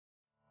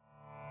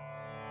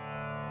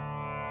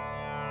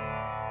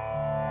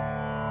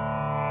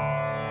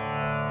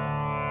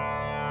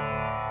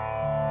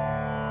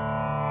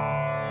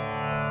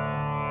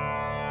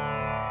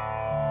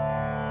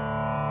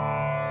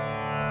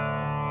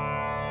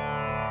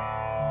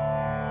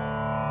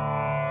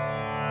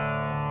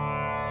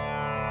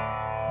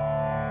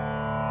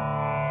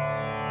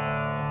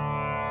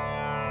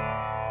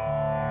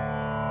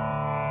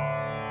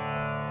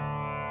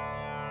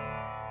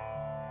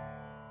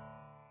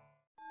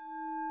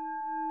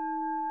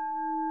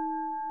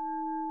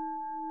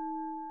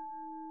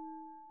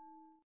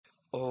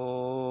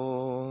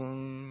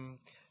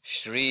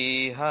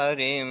Shri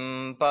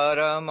Harim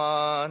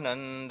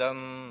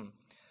Paramanandam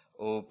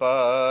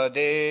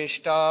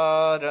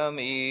Upadeshtaram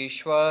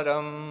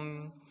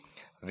Ishwaram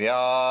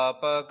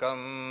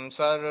Vyapakam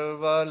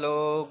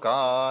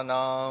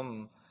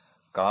Sarvalokanam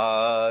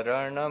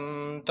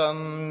Karanam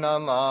Tam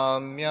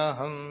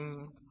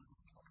Namamyaham.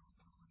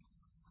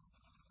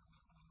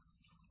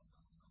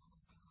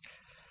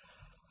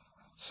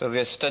 So we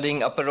are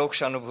studying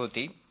Aparoksha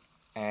Anubhuti,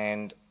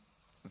 and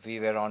we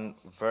were on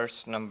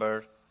verse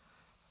number,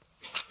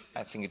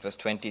 I think it was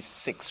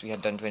 26. We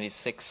had done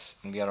 26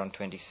 and we are on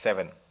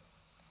 27.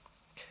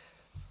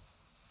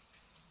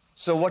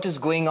 So what is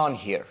going on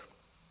here?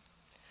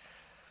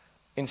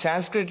 In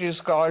Sanskrit it is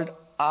called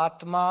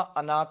Atma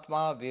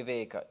Anatma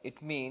Viveka.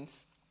 It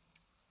means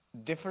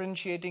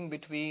differentiating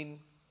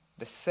between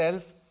the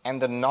self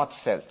and the not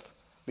self,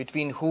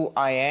 between who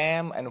I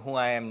am and who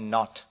I am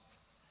not.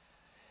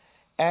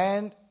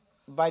 And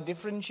by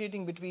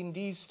differentiating between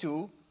these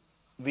two,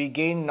 we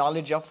gain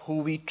knowledge of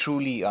who we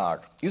truly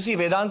are. You see,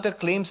 Vedanta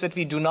claims that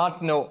we do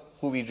not know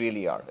who we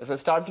really are. It's a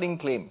startling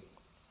claim.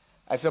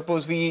 I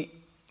suppose we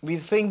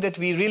think that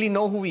we really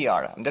know who we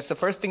are. And that's the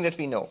first thing that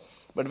we know.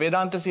 But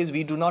Vedanta says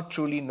we do not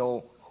truly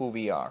know who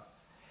we are.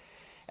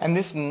 And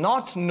this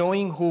not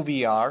knowing who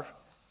we are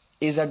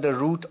is at the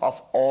root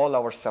of all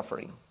our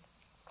suffering.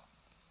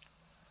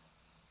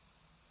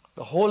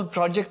 The whole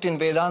project in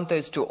Vedanta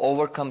is to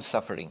overcome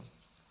suffering.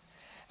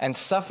 And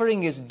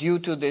suffering is due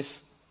to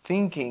this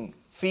thinking,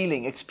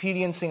 feeling,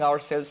 experiencing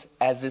ourselves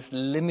as this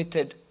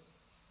limited,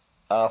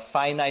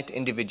 finite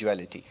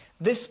individuality.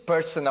 This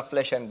person of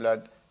flesh and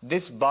blood,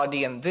 this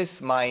body and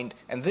this mind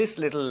and this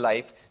little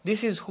life,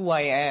 this is who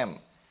I am.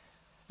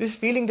 This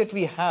feeling that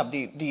we have,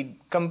 the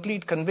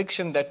complete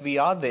conviction that we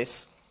are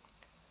this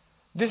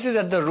is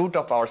at the root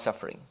of our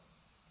suffering.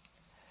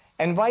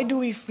 And why do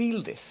we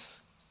feel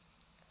this?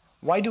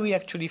 Why do we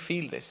actually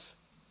feel this?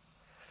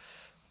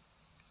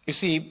 You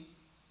see,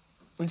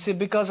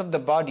 because of the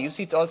body. You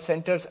see, it all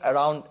centers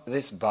around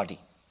this body,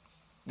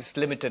 this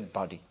limited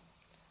body.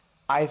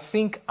 I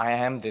think I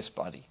am this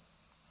body.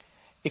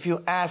 If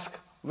you ask,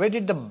 where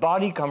did the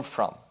body come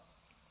from?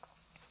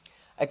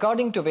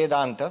 According to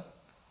Vedanta,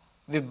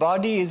 the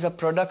body is a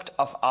product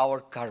of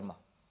our karma.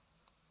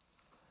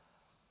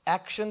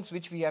 Actions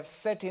which we have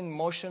set in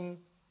motion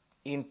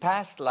in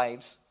past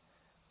lives,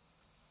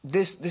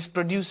 this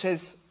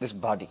produces this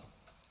body.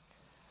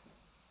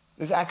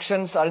 These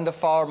actions are in the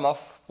form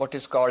of what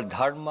is called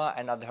dharma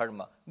and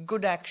adharma.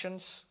 Good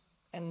actions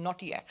and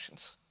naughty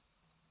actions.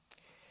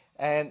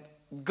 And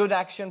good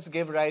actions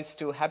give rise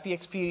to happy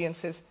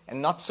experiences,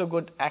 and not so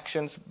good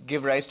actions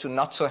give rise to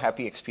not so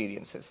happy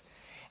experiences.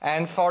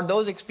 And for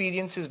those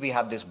experiences we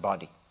have this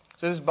body.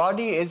 So this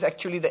body is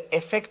actually the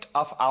effect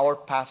of our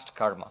past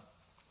karma.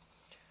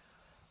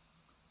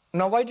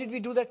 Now why did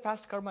we do that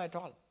past karma at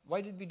all?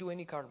 Why did we do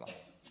any karma?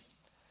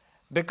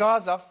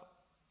 Because of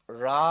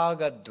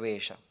raga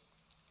dvesha.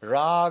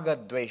 Raga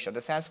dvesha.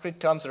 The Sanskrit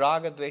terms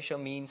raga dvesha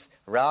means,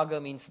 raga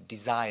means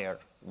desire,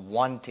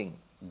 wanting,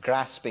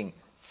 grasping,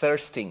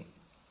 thirsting.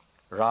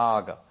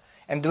 Raga.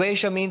 And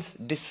dvesha means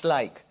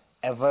dislike,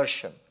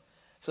 aversion.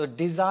 So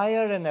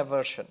desire and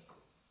aversion.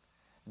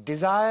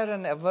 Desire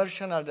and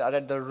aversion are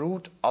at the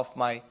root of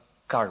my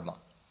karma.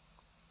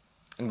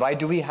 And why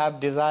do we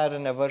have desire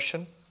and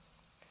aversion?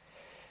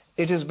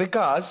 It is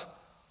because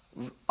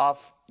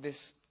of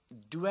this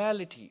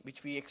duality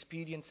which we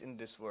experience in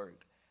this world.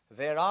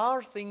 There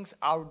are things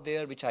out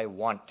there which I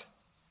want,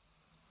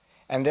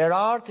 and there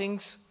are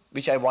things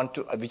which I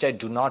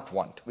do not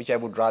want, which I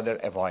would rather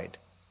avoid.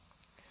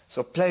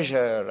 So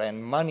pleasure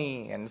and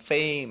money and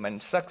fame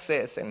and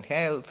success and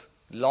health,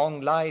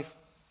 long life,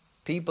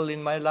 people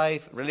in my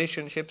life,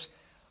 relationships,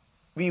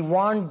 we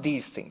want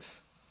these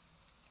things.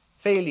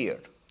 Failure,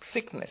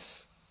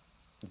 sickness,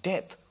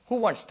 death, who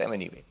wants them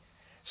anyway?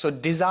 So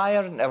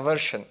desire and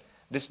aversion,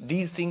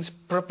 these things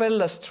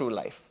propel us through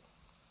life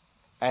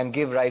and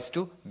give rise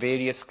to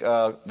various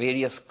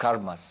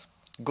karmas.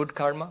 Good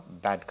karma,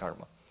 bad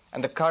karma.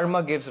 And the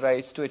karma gives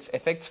rise to its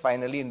effects.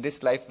 Finally, in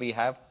this life we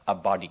have a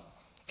body.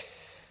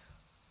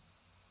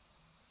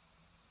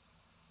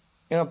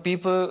 You know,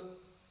 people,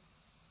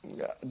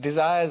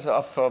 desires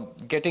of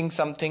getting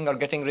something or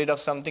getting rid of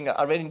something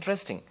are very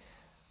interesting.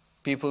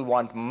 People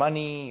want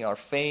money or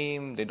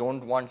fame, they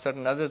don't want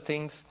certain other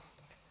things.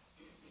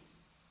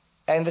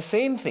 And the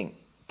same thing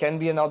can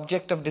be an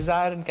object of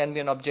desire and can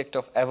be an object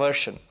of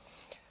aversion.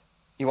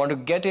 You want to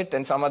get it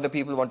and some other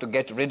people want to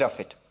get rid of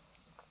it.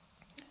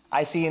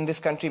 I see in this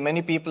country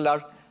many people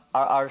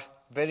are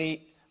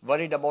very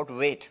worried about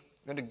weight.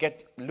 Going to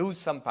lose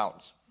some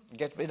pounds,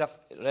 get rid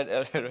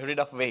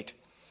of weight.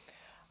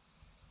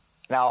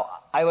 Now,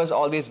 I was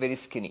always very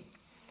skinny.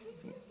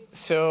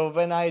 So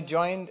when I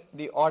joined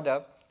the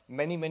order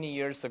many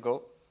years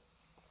ago,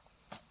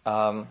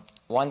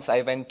 once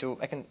I went to,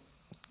 I can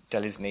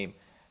tell his name,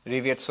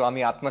 Revered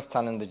Swami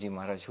Atmasthanandaji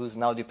Maharaj, who is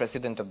now the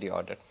president of the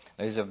order.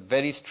 Now, he's a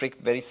very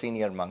strict, very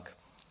senior monk.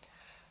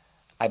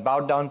 I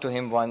bowed down to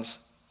him once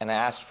and I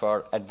asked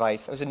for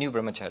advice. I was a new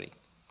brahmachari,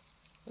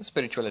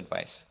 spiritual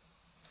advice.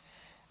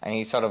 And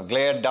he sort of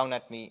glared down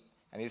at me,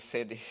 and he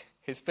said,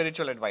 his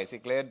spiritual advice, he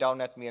glared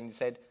down at me and he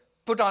said,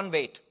 put on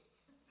weight.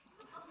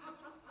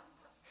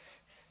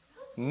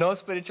 No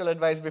spiritual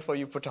advice before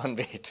you put on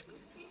weight.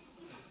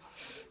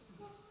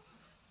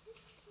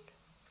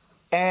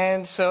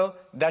 And so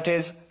that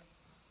is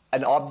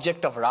an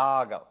object of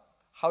raga.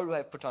 How do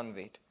I put on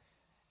weight?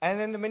 And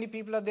then many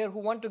people are there who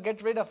want to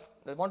get rid of,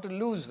 they want to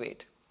lose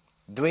weight.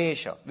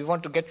 Dvesha, we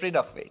want to get rid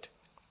of weight.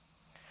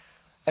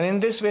 And in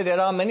this way, there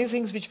are many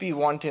things which we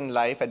want in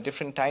life at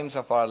different times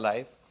of our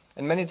life,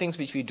 and many things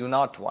which we do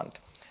not want.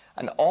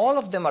 And all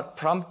of them are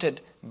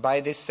prompted by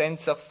this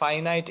sense of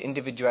finite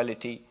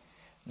individuality,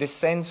 this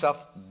sense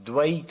of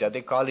dvaita,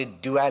 they call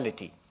it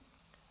duality.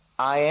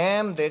 I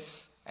am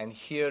this, and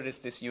here is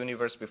this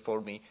universe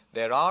before me.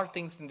 There are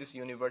things in this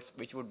universe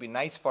which would be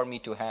nice for me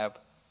to have,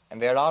 and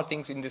there are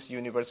things in this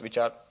universe which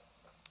are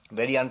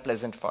very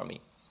unpleasant for me.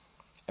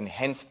 And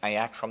hence I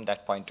act from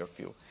that point of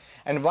view.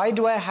 And why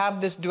do I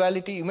have this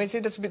duality? You may say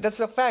that's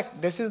a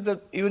fact. This is the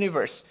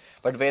universe.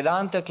 But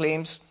Vedanta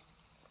claims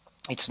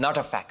it's not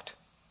a fact.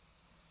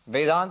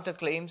 Vedanta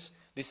claims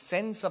this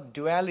sense of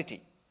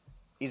duality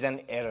is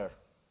an error.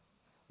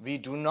 We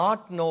do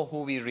not know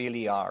who we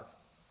really are.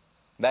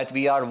 That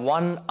we are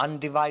one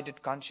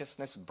undivided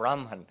consciousness,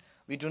 Brahman.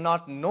 We do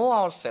not know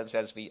ourselves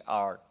as we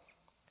are.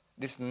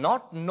 This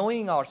not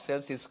knowing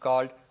ourselves is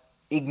called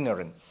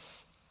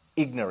ignorance.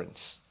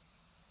 Ignorance.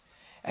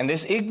 And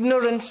this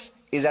ignorance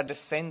is at the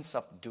sense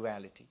of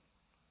duality.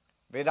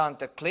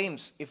 Vedanta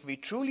claims if we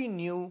truly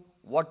knew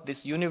what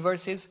this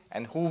universe is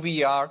and who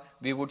we are,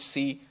 we would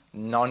see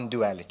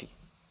non-duality.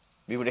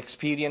 We would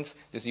experience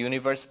this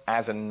universe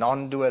as a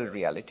non-dual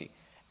reality,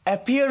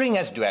 appearing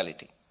as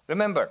duality.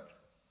 Remember,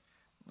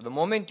 the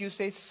moment you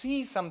say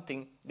see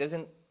something, there's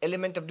an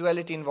element of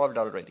duality involved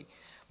already.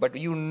 But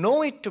you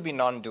know it to be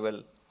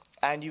non-dual,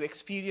 and you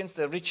experience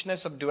the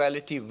richness of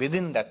duality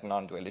within that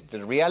non-duality.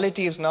 The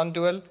reality is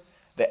non-dual,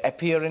 the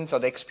appearance or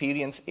the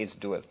experience is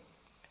dual.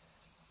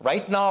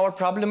 Right now our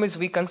problem is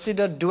we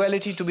consider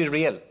duality to be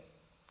real.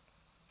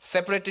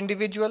 Separate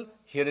individual,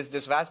 here is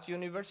this vast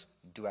universe,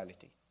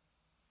 duality.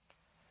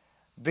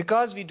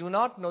 Because we do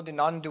not know the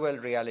non-dual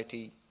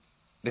reality,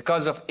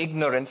 because of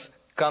ignorance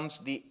comes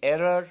the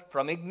error,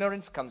 from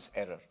ignorance comes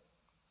error.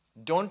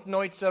 Don't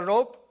know it's a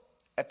rope,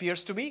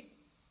 appears to be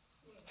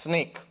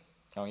snake.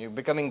 Now you're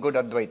becoming good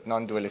Advait,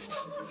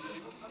 non-dualists.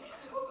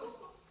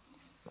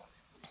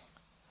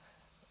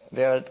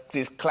 There are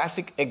these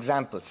classic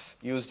examples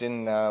used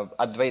in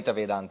Advaita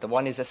Vedanta.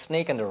 One is a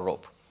snake and a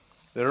rope.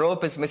 The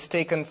rope is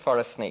mistaken for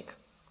a snake.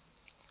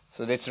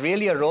 So it's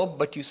really a rope,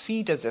 but you see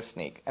it as a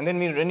snake. And then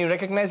when you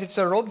recognize it's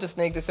a rope, the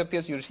snake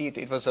disappears, you see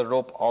it was a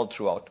rope all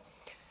throughout.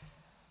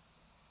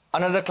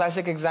 Another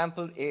classic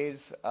example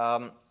is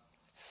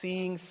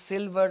seeing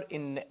silver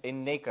in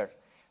nacre.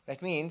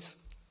 That means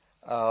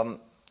on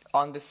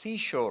the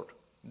seashore,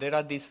 there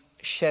are these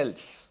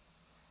shells,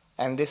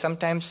 and they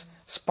sometimes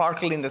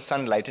sparkle in the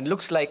sunlight. It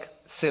looks like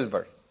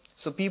silver.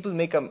 So people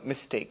make a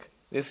mistake.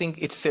 They think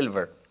it's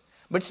silver.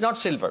 But it's not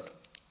silver.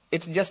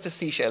 It's just a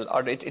seashell,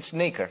 or it's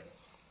nacre.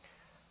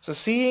 So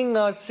seeing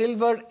a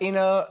silver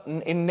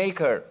in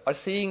nacre, or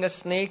seeing a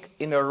snake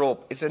in a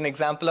rope, is an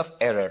example of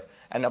error.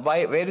 And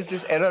where is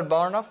this error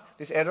born of?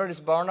 This error is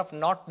born of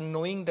not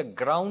knowing the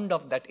ground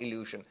of that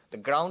illusion. The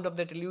ground of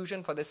that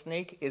illusion for the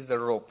snake is the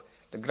rope.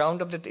 The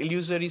ground of that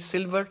illusory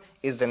silver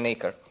is the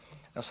nacre.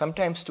 Now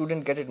sometimes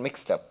students get it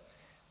mixed up.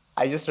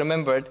 I just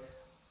remembered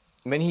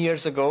many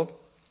years ago,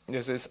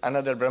 this is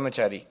another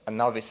brahmachari, a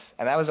novice,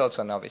 and I was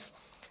also a novice.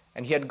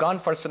 And he had gone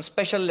for some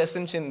special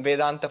lessons in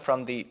Vedanta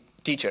from the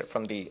teacher,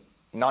 from the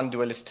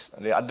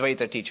non-dualist, the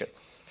Advaita teacher.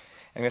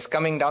 And he was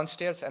coming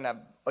downstairs, and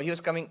he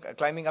was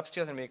climbing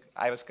upstairs, and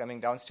I was coming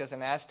downstairs,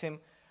 and I asked him,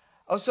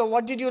 "Oh, so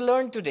what did you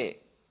learn today?"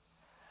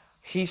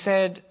 He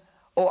said,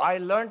 "Oh, I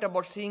learned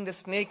about seeing the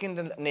snake in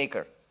the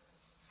nacre."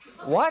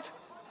 What?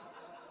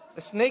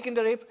 The snake in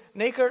the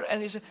nacre?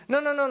 And he said, no,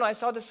 I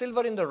saw the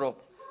silver in the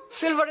rope.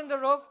 Silver in the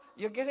rope?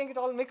 You're getting it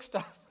all mixed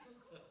up.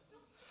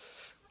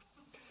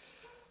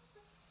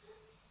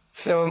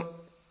 So,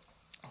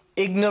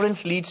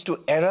 ignorance leads to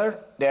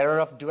error, the error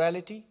of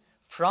duality.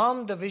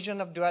 From the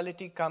vision of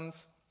duality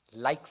comes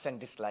likes and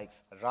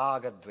dislikes,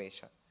 raga,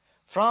 dvesha.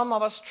 From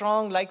our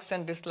strong likes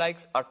and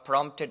dislikes are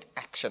prompted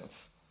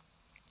actions,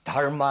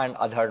 dharma and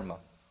adharma,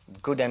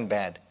 good and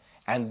bad.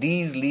 And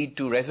these lead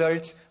to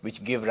results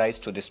which give rise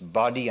to this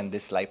body and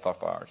this life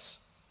of ours.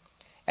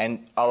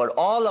 And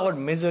all our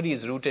misery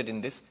is rooted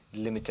in this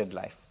limited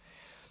life.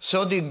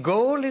 So the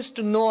goal is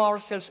to know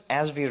ourselves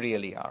as we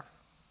really are.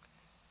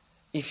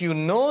 If you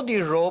know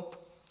the rope,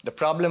 the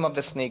problem of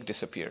the snake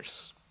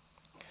disappears.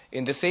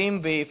 In the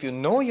same way, if you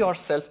know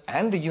yourself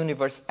and the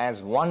universe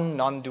as one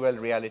non-dual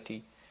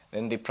reality,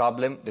 then the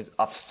problem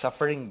of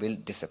suffering will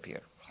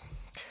disappear.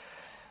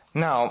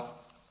 Now,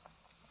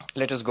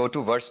 let us go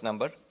to verse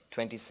number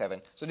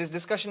 27. So this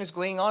discussion is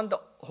going on. The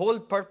whole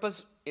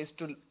purpose is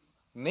to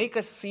make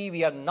us see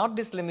we are not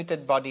this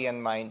limited body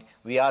and mind.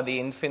 We are the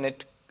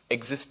infinite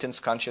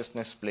existence,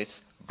 consciousness,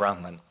 bliss,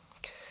 Brahman.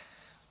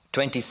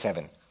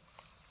 27.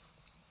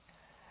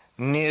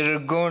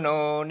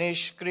 Nirguno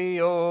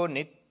nishkriyo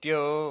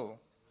nityo.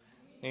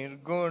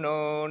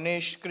 Nirguno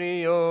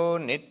nishkriyo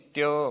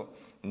nityo.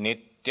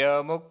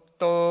 Nitya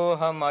mukto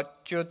ham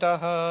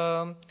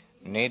achyutaha.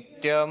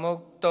 Nitya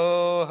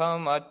mukto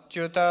ham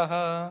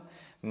achyutaha.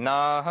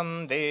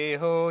 Naham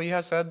deho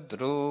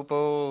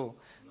yasadrupo.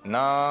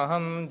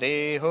 Naham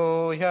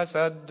deho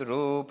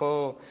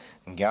yasadrupo.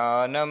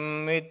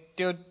 Jnanam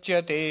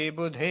ityuchyate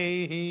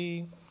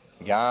budhehi.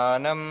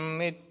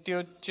 Jnanam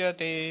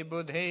ityuchyate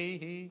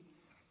budhehi.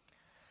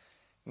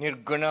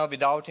 Nirguna,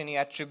 without any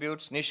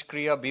attributes.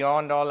 Nishkriya,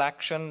 beyond all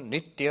action.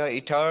 Nitya,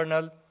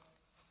 eternal.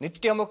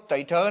 Nitya mukta,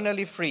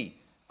 eternally free.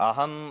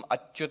 Aham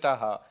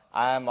achyutaha,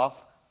 I am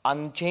of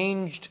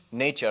unchanged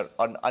nature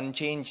or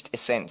unchanged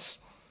essence.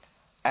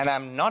 And I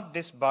am not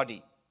this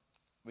body,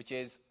 which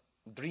is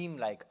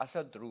dream-like,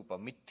 asad-rupa,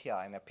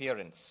 mithya in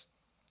appearance.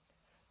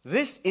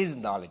 This is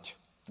knowledge.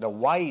 The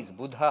wise,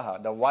 Buddha,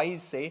 the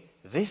wise say,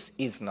 this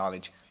is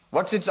knowledge.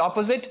 What's its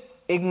opposite?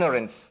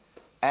 Ignorance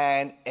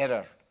and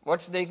error.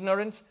 What's the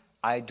ignorance?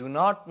 I do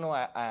not know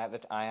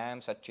that I am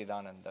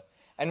Satchidananda.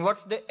 And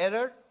what's the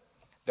error?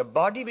 The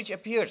body which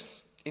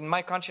appears in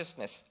my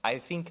consciousness, I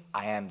think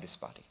I am this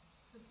body.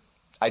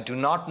 I do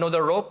not know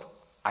the rope,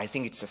 I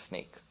think it's a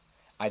snake.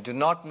 I do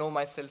not know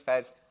myself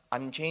as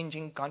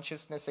unchanging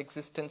consciousness,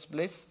 existence,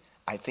 bliss.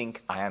 I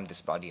think I am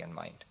this body and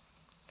mind.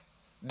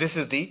 This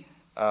is the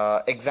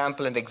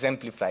example and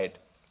exemplified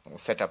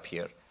setup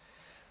here.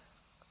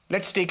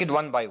 Let's take it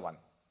one by one.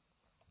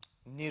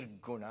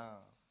 Nirguna,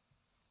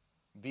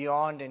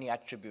 beyond any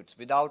attributes,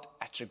 without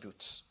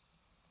attributes.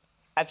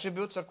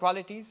 Attributes or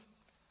qualities?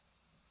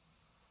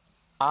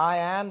 I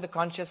am the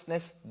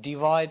consciousness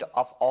devoid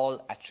of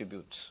all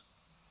attributes.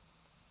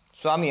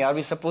 Swami, are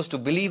we supposed to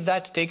believe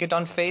that, take it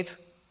on faith,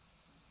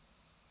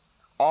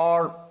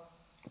 or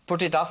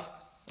put it off?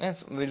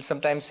 Yes, we'll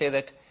sometimes say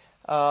that,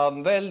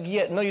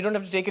 no, you don't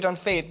have to take it on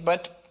faith,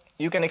 but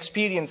you can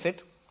experience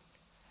it.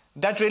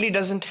 That really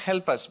doesn't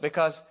help us,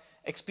 because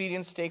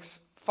experience takes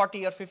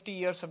 40 or 50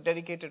 years of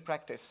dedicated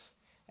practice.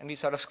 And we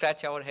sort of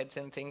scratch our heads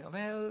and think,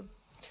 well,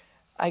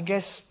 I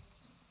guess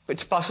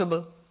it's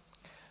possible.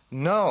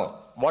 No,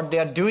 what they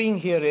are doing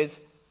here is,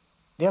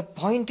 they are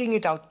pointing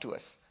it out to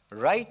us.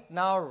 Right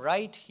now,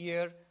 right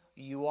here,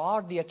 you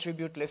are the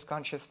attributeless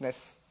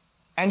consciousness,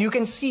 and you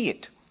can see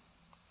it.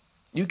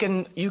 You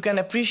can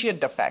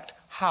appreciate the fact.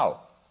 How?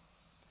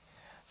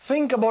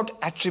 Think about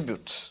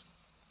attributes.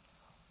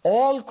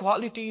 All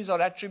qualities or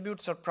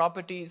attributes or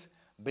properties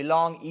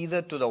belong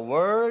either to the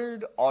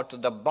world or to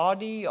the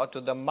body or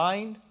to the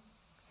mind,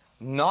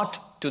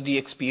 not to the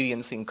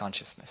experiencing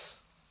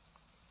consciousness.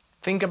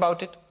 Think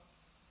about it.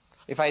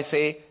 If I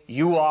say,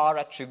 you are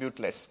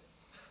attributeless,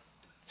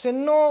 say,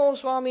 no,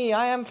 Swami,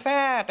 I am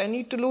fat, I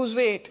need to lose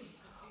weight.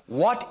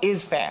 What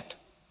is fat?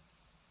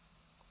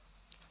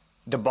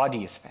 The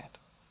body is fat.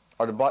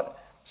 Or the body.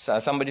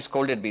 Somebody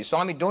scolded me,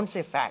 Swami, don't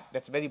say fat,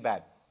 that's very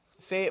bad.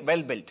 Say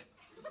well-built.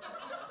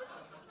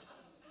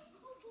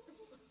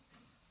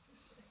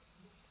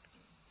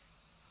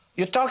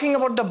 You're talking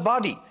about the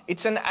body.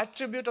 It's an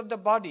attribute of the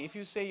body. If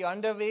you say you're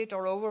underweight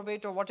or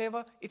overweight or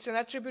whatever, it's an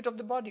attribute of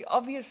the body,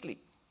 obviously.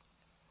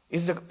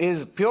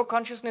 Is pure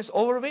consciousness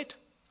overweight?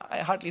 I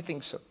hardly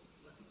think so.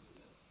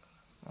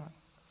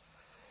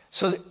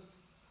 So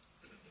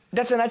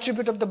that's an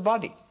attribute of the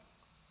body.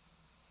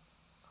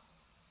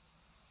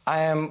 I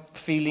am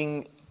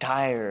feeling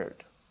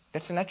tired.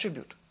 That's an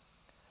attribute.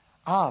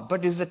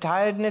 But is the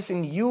tiredness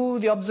in you,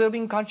 the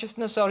observing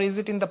consciousness, or is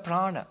it in the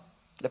prana?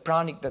 The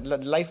pranic, the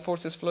life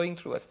force is flowing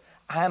through us.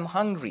 I am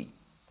hungry.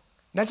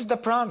 That's the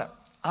prana.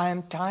 I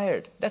am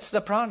tired. That's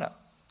the prana.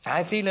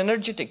 I feel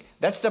energetic.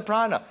 That's the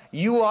prana.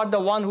 You are the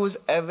one who is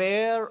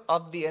aware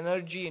of the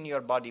energy in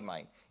your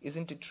body-mind.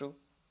 Isn't it true?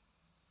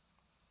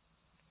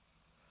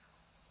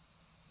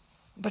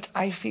 But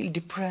I feel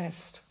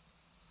depressed.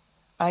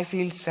 I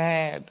feel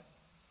sad.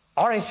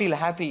 Or I feel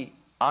happy.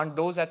 Aren't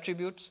those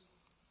attributes?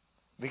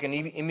 We can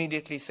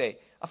immediately say,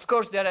 of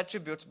course they are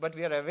attributes, but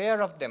we are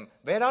aware of them.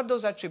 Where are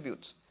those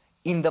attributes?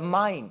 In the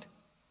mind.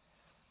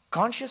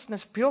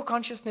 Consciousness, pure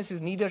consciousness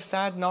is neither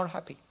sad nor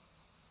happy.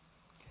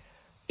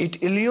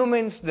 It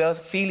illumines the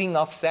feeling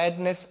of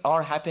sadness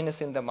or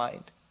happiness in the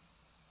mind.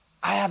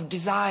 I have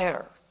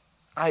desire.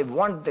 I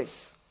want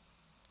this.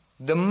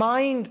 The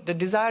mind, the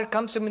desire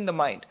comes from in the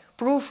mind.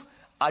 Proof,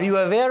 are you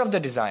aware of the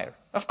desire?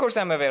 Of course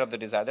I'm aware of the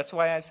desire. That's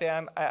why I say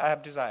I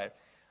have desire.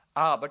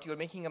 But you're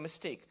making a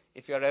mistake.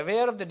 If you're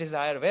aware of the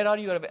desire, where are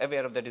you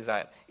aware of the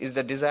desire? Is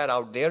the desire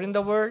out there in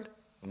the world?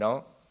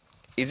 No.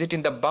 Is it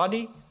in the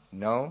body?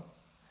 No.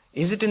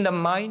 Is it in the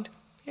mind?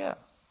 Yeah.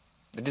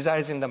 The desire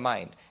is in the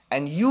mind.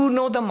 And you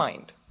know the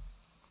mind.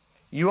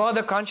 You are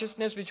the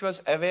consciousness which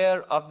was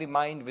aware of the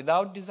mind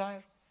without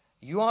desire.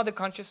 You are the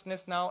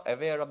consciousness now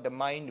aware of the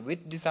mind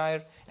with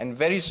desire. And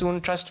very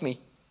soon, trust me,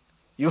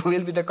 you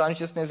will be the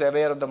consciousness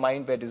aware of the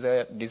mind where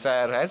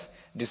desire has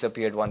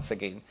disappeared once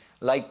again.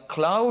 Like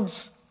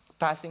clouds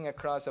passing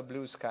across a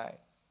blue sky.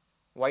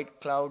 White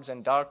clouds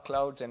and dark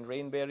clouds and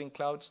rain-bearing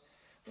clouds.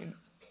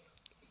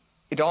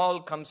 It all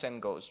comes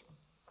and goes.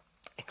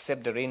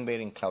 except the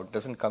rain-bearing cloud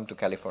doesn't come to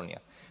California.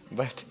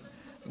 But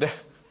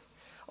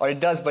or it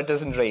does but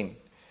doesn't rain.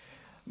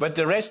 But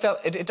the rest of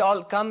it, it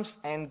all comes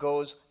and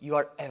goes. You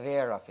are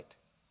aware of it.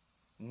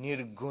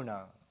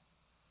 Nirguna.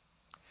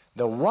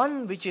 The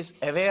one which is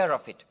aware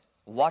of it,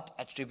 what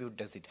attribute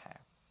does it have?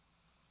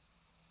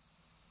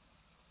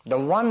 The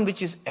one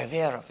which is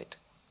aware of it.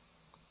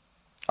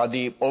 Or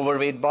the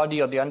overweight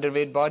body or the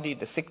underweight body,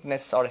 the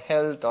sickness or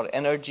health or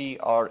energy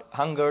or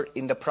hunger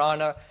in the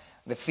prana,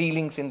 the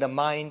feelings in the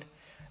mind,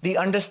 the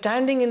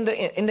understanding in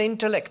the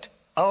intellect.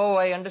 Oh,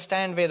 I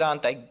understand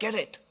Vedanta, I get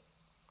it.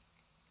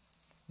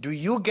 Do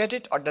you get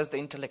it or does the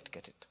intellect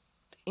get it?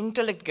 The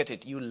intellect get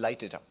it, you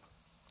light it up.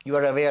 You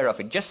are aware of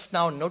it. Just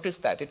now notice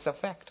that, it's a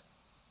fact.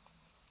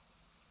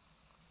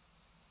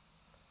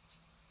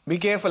 Be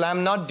careful, I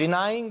am not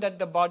denying that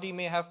the body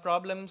may have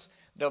problems,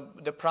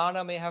 the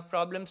prana may have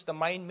problems, the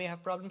mind may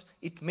have problems.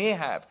 It may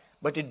have,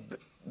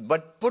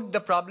 but put the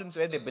problems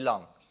where they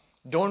belong.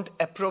 Don't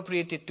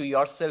appropriate it to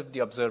yourself, the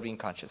observing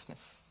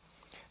consciousness.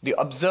 The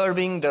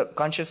observing, the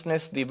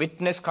consciousness, the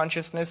witness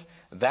consciousness,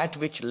 that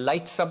which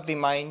lights up the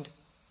mind,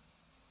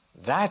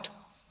 that,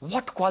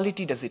 what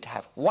quality does it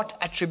have? What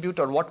attribute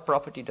or what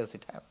property does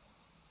it have?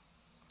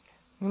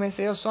 You may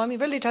say, oh Swami,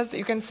 well, it has.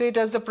 You can say it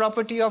has the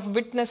property of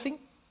witnessing.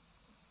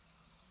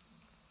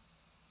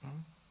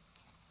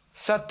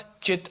 Sat,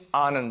 Chit,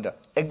 Ananda,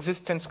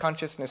 existence,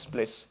 consciousness,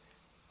 bliss.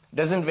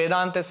 Doesn't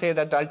Vedanta say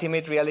that the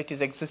ultimate reality is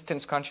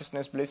existence,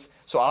 consciousness, bliss?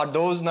 So are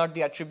those not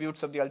the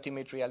attributes of the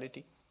ultimate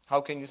reality?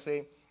 How can you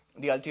say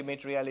the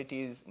ultimate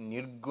reality is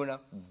nirguna,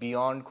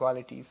 beyond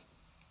qualities?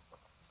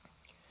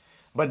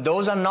 But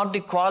those are not the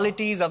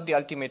qualities of the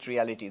ultimate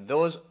reality.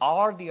 Those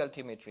are the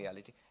ultimate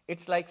reality.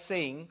 It's like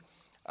saying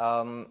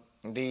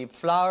the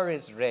flower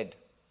is red.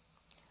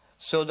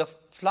 So the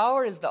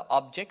flower is the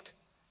object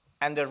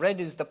and the red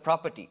is the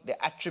property,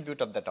 the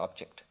attribute of that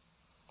object.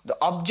 The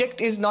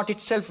object is not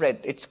itself red,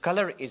 its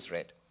color is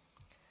red.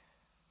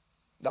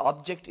 The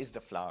object is the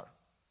flower.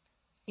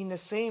 In the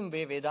same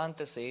way,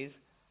 Vedanta says,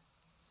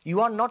 you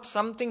are not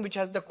something which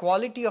has the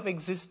quality of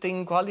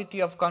existing,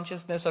 quality of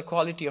consciousness, or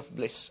quality of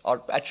bliss,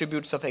 or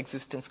attributes of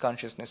existence,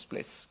 consciousness,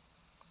 bliss.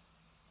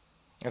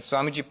 As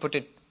Swamiji put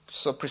it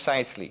so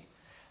precisely,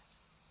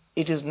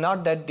 it is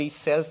not that the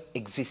self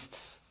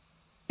exists,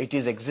 it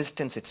is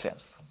existence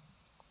itself.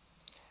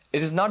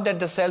 It is not that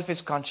the self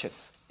is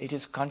conscious, it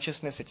is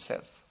consciousness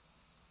itself.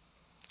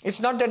 It's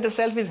not that the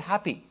self is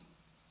happy,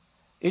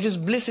 it is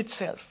bliss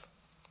itself.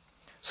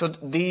 So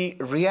the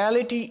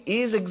reality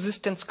is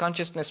existence,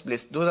 consciousness,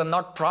 bliss. Those are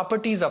not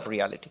properties of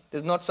reality.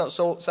 There's not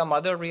some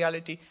other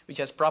reality which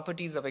has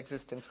properties of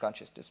existence,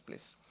 consciousness,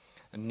 bliss.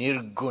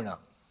 Nirguna.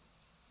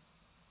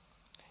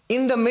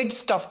 In the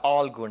midst of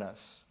all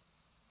gunas.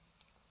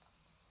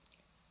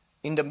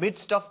 In the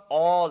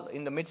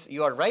midst,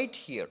 you are right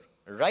here,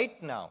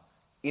 right now,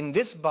 in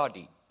this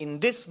body,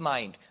 in this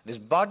mind. This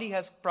body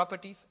has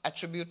properties,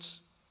 attributes.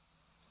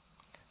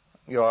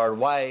 You are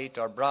white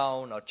or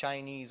brown or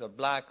Chinese or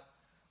black.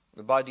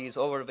 The body is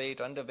overweight,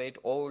 underweight,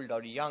 old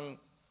or young,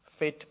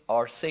 fit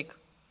or sick.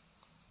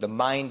 The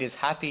mind is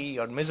happy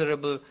or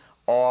miserable,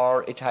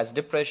 or it has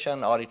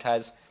depression, or it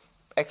has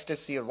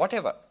ecstasy, or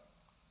whatever.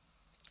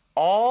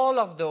 All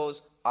of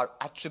those are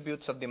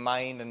attributes of the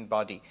mind and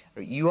body.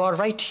 You are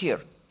right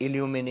here,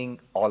 illumining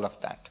all of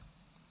that.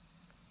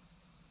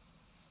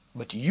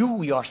 But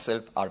you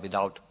yourself are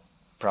without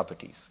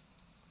properties.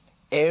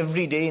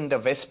 Every day in the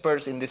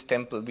Vespers in this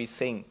temple we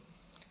sing,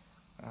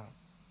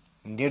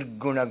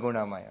 Nirguna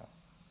Gunamaya.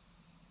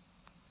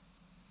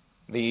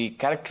 The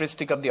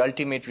characteristic of the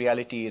ultimate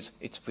reality is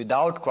it's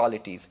without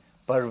qualities,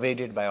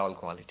 pervaded by all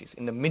qualities,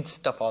 in the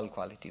midst of all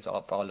qualities,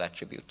 of all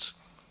attributes.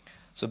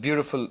 So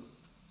beautiful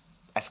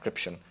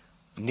ascription,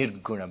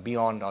 Nirguna,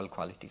 beyond all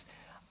qualities.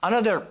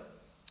 Another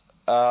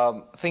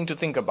thing to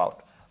think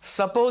about.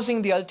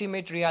 Supposing the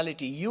ultimate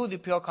reality, you, the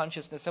pure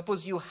consciousness,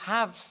 suppose you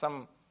have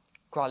some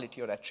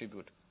quality or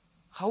attribute.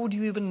 How would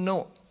you even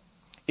know?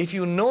 If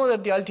you know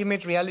that the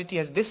ultimate reality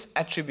has this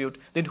attribute,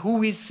 then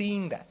who is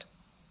seeing that?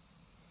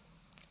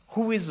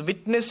 Who is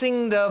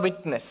witnessing the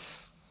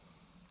witness?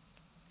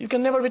 You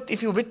can never,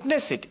 if you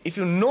witness it, if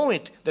you know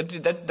it,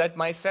 that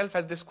myself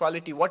has this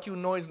quality, what you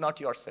know is not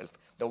yourself.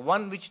 The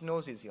one which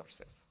knows is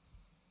yourself.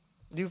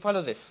 Do you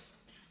follow this?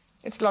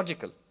 It's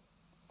logical.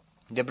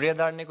 The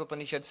Brihadaranyaka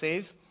Upanishad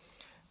says,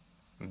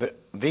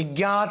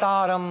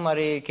 Vigyataram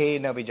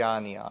arekena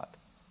vijaniyat.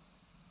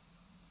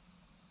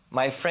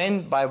 My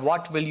friend, by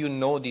what will you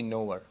know the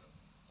knower?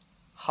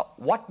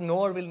 What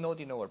knower will know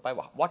the knower? By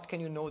what can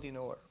you know the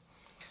knower?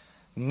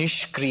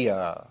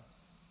 Nishkriya,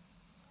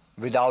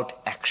 without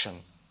action.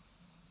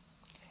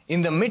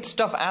 In the midst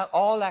of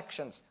all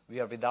actions, we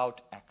are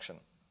without action.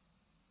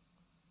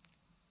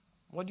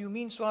 What do you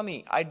mean,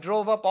 Swami? I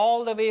drove up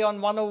all the way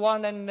on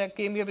 101 and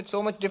came here with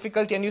so much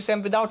difficulty, and you say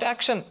I'm without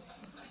action.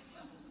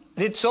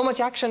 Did so much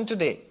action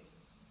today.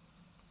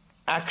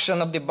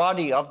 Action of the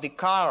body, of the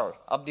car,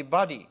 of the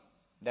body.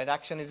 That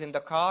action is in the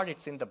car,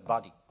 it's in the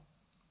body.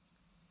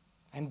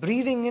 And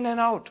breathing in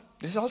and out,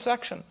 this is also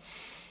action.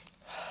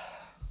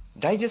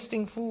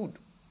 Digesting food.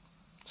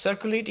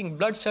 circulating,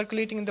 blood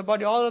circulating in the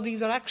body, all of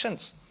these are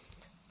actions.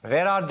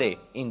 Where are they?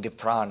 In the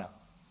prana.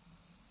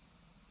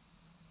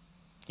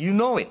 You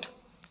know it.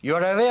 You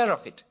are aware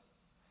of it.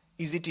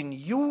 Is it in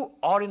you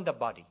or in the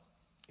body?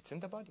 It's in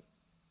the body.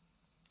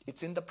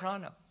 It's in the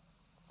prana.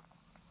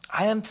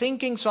 I am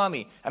thinking,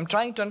 Swami. I'm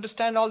trying to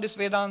understand all this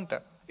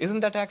Vedanta. Isn't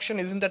that action?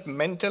 Isn't that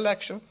mental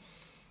action?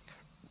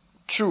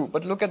 True,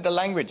 but look at the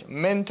language.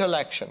 Mental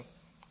action.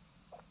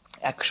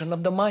 Action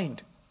of the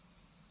mind.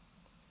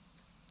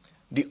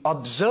 The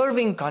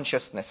observing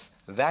consciousness,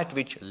 that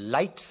which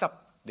lights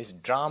up this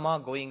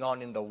drama going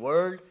on in the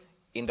world,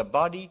 in the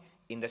body,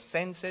 in the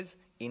senses,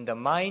 in the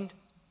mind,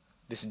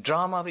 this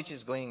drama which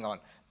is going on,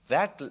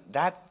 that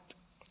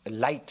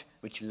light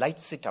which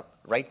lights it up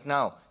right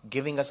now,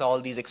 giving us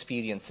all these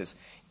experiences.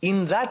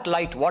 In that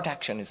light, what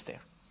action is there?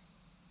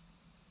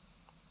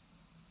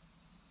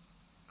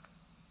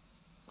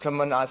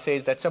 Someone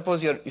says that,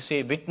 suppose you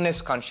say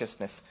witness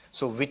consciousness.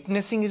 So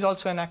witnessing is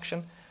also an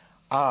action.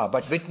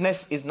 But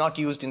witness is not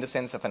used in the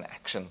sense of an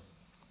action.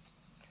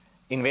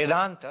 In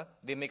Vedanta,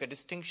 they make a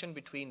distinction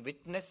between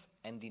witness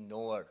and the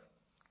knower.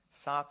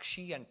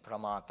 Sakshi and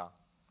Pramata.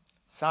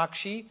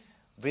 Sakshi,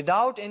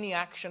 without any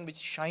action which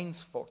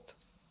shines forth.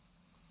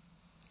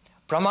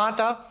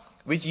 Pramata,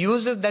 which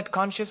uses that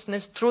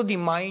consciousness through the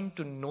mind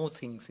to know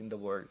things in the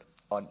world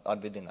or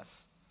within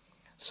us.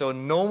 So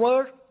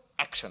knower,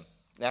 action.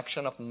 The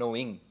action of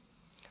knowing.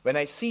 When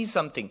I see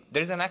something,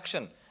 there is an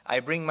action. I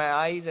bring my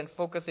eyes and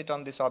focus it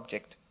on this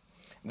object.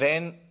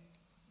 Then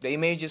the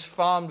image is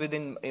formed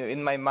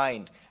in my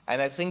mind,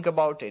 and I think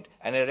about it,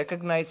 and I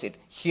recognize it.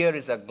 Here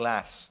is a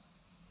glass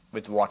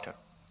with water.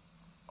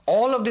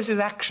 All of this is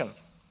action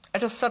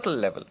at a subtle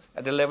level,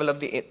 at the level of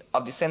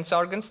the sense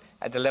organs,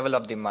 at the level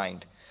of the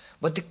mind.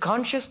 But the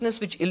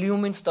consciousness which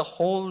illumines the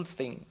whole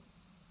thing,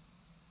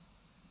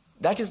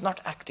 that is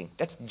not acting,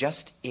 that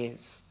just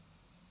is.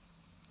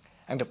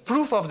 And the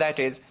proof of that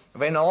is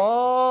when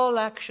all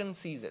action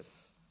ceases,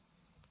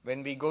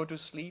 when we go to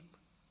sleep,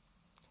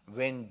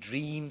 when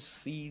dreams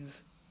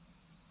cease,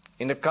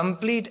 in the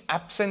complete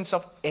absence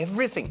of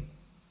everything,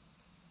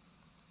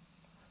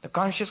 the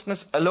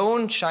consciousness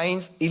alone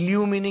shines,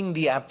 illumining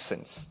the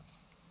absence.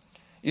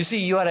 You see,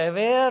 you are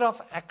aware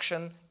of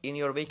action in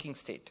your waking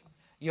state.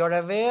 You are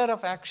aware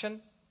of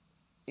action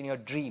in your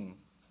dream.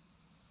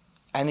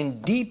 And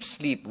in deep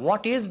sleep,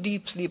 what is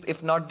deep sleep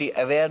if not the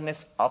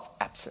awareness of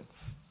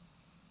absence?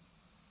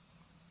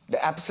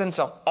 The absence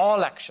of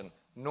all action.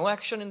 No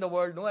action in the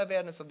world, no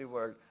awareness of the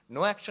world.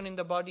 No action in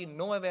the body,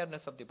 no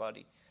awareness of the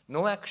body.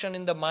 No action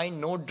in the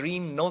mind, no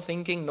dream, no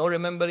thinking, no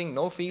remembering,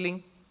 no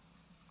feeling.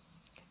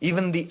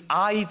 Even the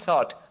I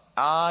thought,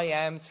 I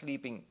am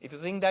sleeping. If you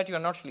think that, you are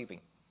not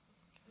sleeping.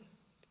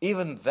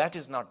 Even that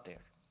is not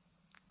there.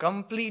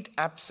 Complete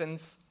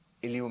absence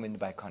illumined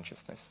by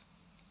consciousness.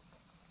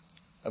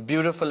 A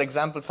beautiful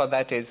example for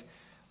that is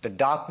the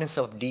darkness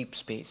of deep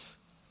space.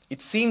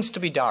 It seems to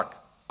be dark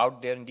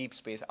out there in deep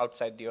space,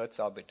 outside the Earth's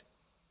orbit.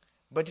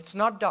 But it's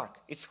not dark.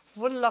 It's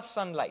full of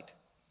sunlight.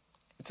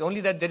 It's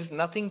only that there is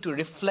nothing to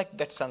reflect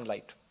that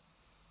sunlight.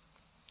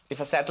 If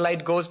a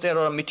satellite goes there,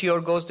 or a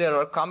meteor goes there,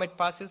 or a comet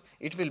passes,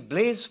 it will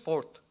blaze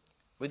forth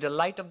with the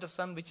light of the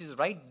sun, which is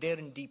right there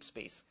in deep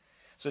space.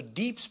 So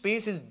deep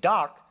space is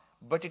dark,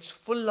 but it's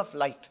full of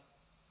light.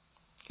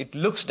 It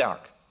looks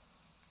dark.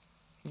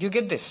 You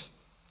get this?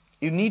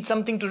 You need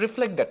something to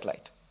reflect that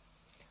light.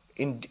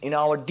 In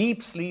our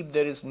deep sleep,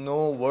 there is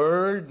no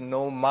world,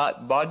 no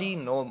body,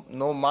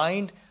 no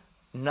mind,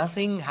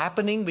 nothing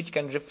happening which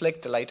can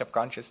reflect the light of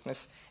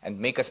consciousness and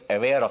make us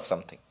aware of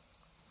something.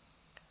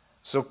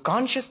 So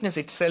consciousness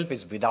itself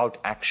is without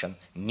action,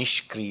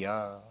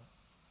 nishkriya.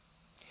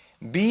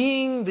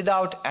 Being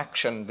without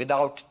action,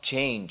 without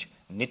change,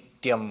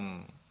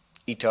 nityam,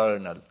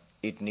 eternal.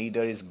 It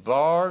neither is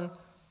born,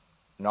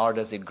 nor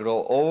does it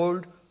grow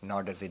old,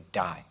 nor does it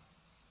die.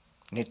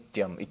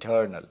 Nityam,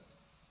 eternal.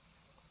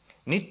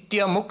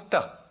 Nitya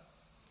mukta,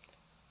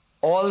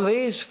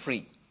 always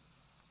free.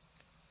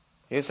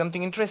 Here's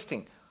something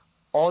interesting.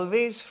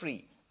 Always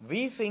free.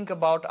 We think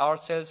about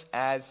ourselves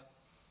as,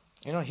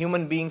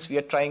 human beings. We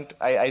are trying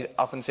to, I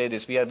often say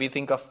this, we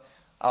think of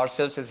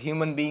ourselves as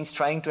human beings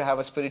trying to have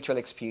a spiritual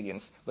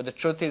experience. But the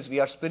truth is, we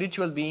are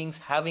spiritual beings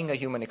having a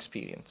human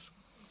experience.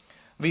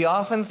 We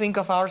often think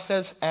of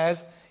ourselves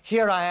as,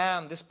 here I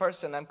am, this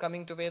person, I'm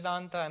coming to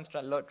Vedanta, I'm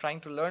trying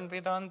to learn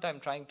Vedanta, I'm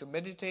trying to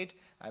meditate,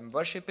 I'm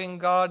worshipping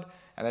God,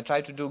 and I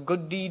try to do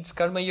good deeds,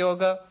 karma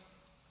yoga.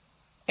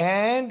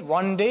 And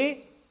one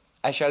day,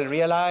 I shall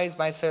realize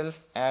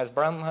myself as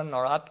Brahman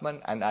or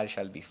Atman, and I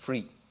shall be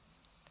free.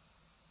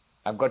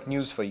 I've got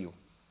news for you.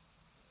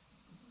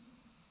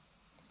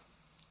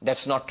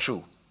 That's not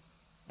true.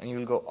 And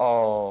you'll go,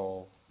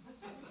 oh.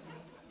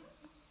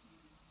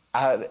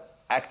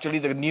 Actually,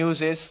 the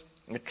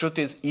truth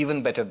is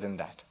even better than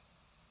that.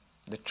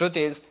 The truth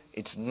is,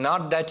 it's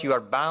not that you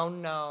are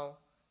bound now,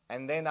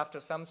 and then after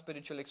some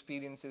spiritual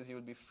experiences, you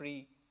will be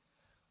free.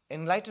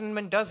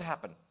 Enlightenment does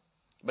happen.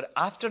 But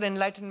after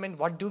enlightenment,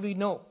 what do we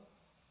know?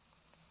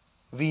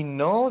 We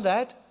know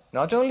that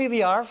not only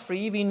we are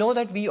free, we know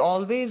that we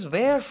always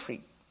were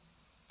free.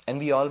 And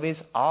we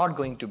always are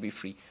going to be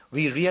free.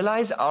 We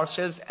realize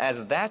ourselves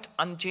as that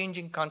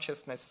unchanging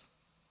consciousness,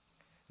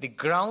 the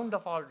ground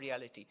of all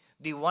reality,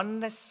 the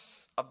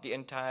oneness of the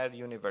entire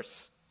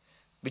universe,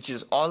 which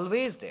is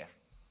always there,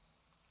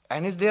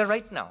 and is there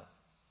right now,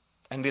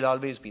 and will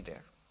always be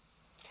there.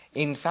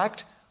 In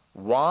fact,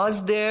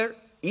 was there,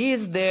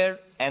 is there,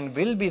 and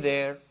will be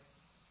there.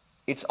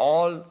 It's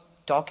all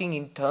talking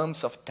in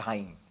terms of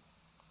time.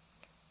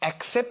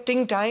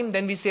 Accepting time,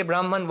 then we say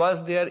Brahman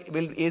was there,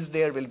 is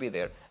there, will be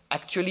there.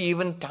 Actually,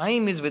 even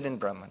time is within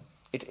Brahman.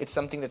 It's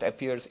something that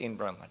appears in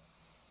Brahman.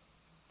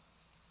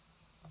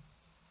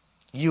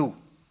 You,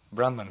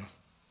 Brahman.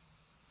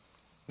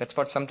 That's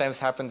what sometimes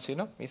happens,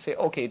 We say,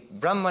 okay,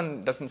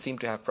 Brahman doesn't seem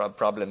to have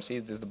problems.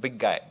 He's the big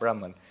guy,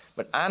 Brahman.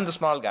 But I'm the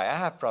small guy. I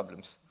have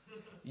problems.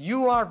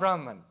 You are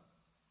Brahman.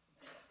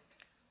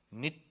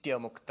 Nitya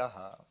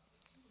Muktaha.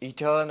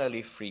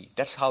 Eternally free.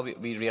 That's how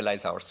we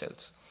realize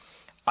ourselves.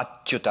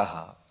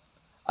 Achyutaha.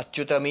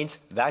 Achyuta means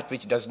that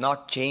which does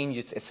not change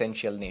its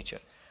essential nature.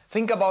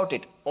 Think about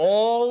it.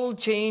 All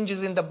change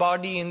is in the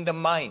body, in the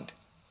mind,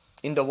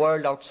 in the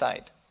world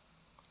outside.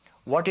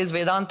 What is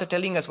Vedanta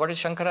telling us? What is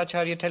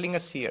Shankaracharya telling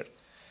us here?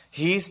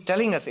 He is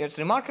telling us, it's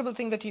a remarkable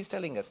thing that he is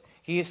telling us.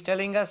 He is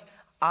telling us,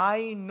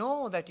 I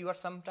know that you are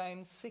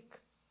sometimes sick.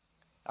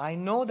 I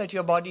know that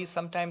your body is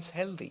sometimes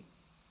healthy.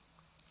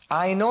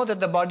 I know that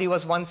the body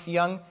was once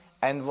young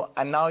and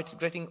now it's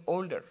getting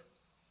older.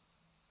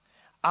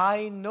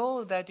 I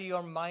know that in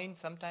your mind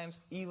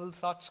sometimes evil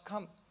thoughts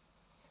come.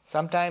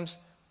 Sometimes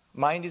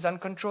mind is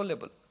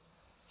uncontrollable.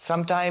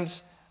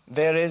 Sometimes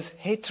there is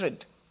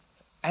hatred,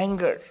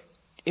 anger,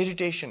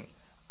 irritation.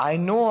 I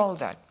know all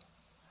that.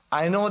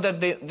 I know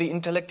that the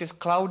intellect is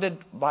clouded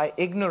by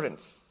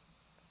ignorance.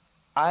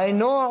 I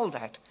know all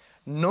that.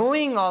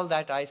 Knowing all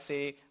that, I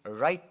say,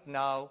 right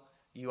now,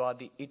 you are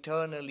the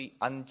eternally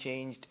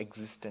unchanged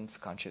existence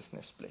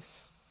consciousness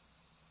bliss.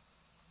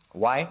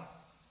 Why?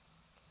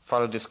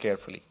 Follow this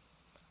carefully.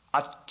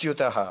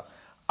 Achyutaha,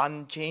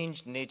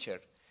 unchanged nature.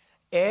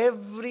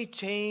 Every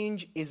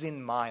change is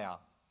in Maya,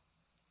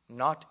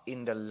 not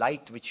in the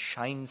light which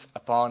shines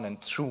upon and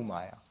through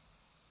Maya.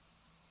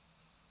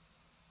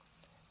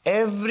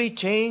 Every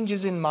change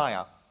is in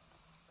Maya.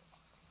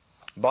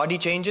 Body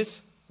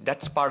changes,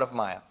 that's part of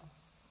Maya.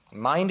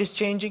 Mind is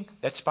changing,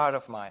 that's part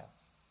of Maya.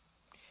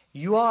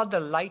 You are the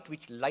light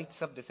which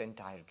lights up this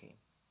entire game.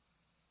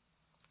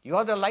 You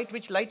are the light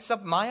which lights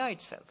up Maya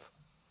itself.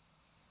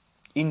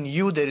 In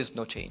you there is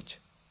no change.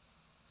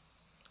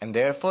 And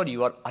therefore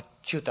you are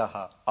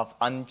Achyutaha, of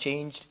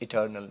unchanged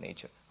eternal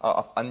nature,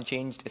 of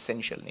unchanged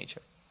essential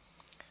nature.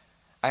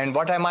 And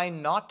what am I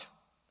not?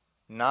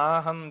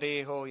 Naham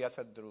deho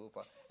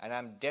yasadrupa. And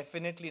I'm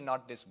definitely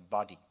not this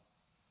body.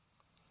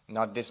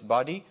 Not this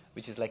body,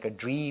 which is like a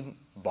dream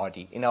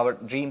body. In our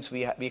dreams,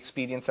 we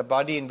experience a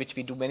body in which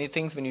we do many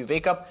things. When we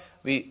wake up,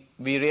 we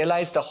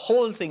realize the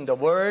whole thing, the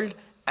world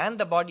and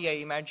the body I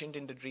imagined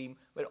in the dream,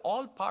 were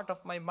all part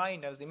of my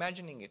mind. I was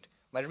imagining it.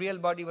 My real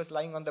body was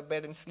lying on the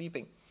bed and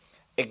sleeping.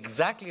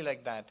 Exactly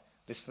like that.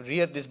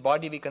 This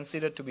body we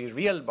consider to be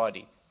real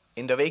body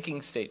in the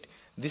waking state.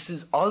 This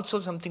is also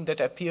something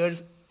that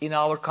appears in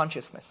our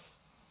consciousness.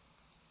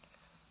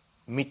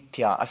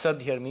 Mithya.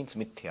 Asad here means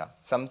mithya.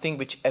 Something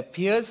which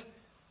appears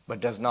but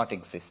does not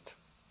exist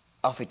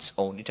of its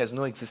own. It has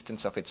no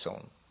existence of its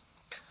own.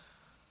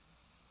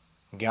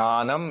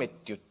 Jnanam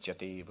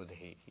ityuchyate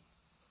buddhehi.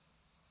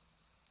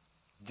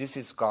 This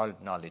is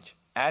called knowledge.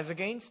 As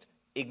against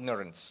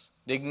ignorance.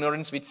 The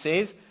ignorance which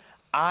says,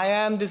 I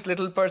am this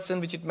little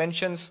person which it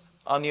mentions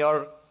on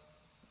your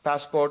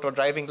passport or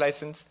driving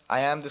license.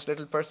 I am this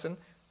little person.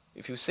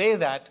 If you say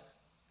that,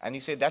 and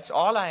you say that's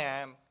all I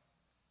am,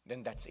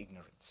 then that's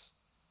ignorance.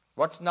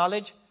 What's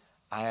knowledge?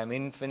 I am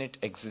infinite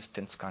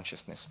existence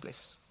consciousness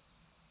bliss.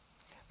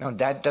 Now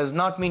that does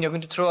not mean you're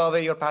going to throw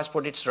away your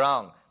passport, it's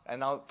wrong. And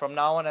now from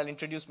now on I'll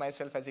introduce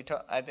myself as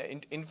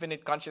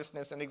infinite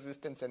consciousness and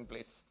existence and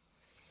bliss.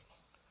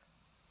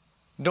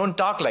 Don't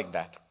talk like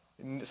that.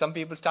 Some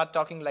people start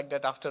talking like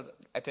that after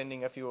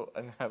attending a few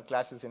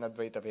classes in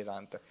Advaita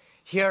Vedanta.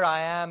 Here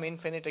I am,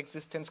 infinite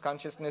existence,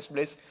 consciousness,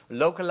 bliss,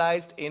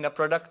 localized in a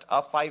product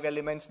of 5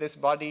 elements, this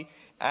body,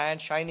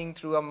 and shining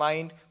through a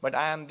mind, but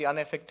I am the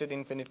unaffected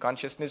infinite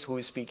consciousness who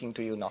is speaking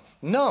to you now.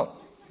 No.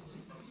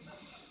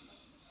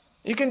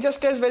 You can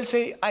just as well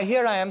say,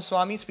 here I am,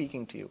 Swami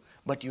speaking to you,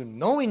 but you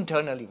know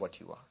internally what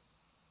you are.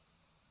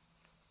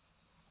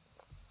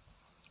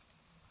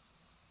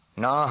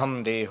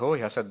 Naham deho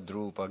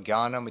yasadrupa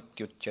jnanam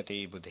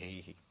ityuchyate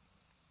buddhehi.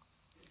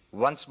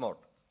 Once more,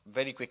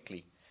 very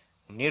quickly.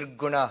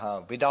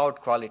 Nirgunaha, without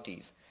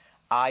qualities.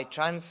 I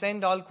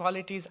transcend all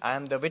qualities. I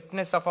am the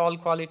witness of all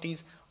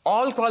qualities.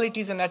 All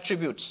qualities and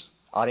attributes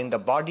are in the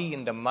body,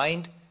 in the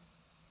mind.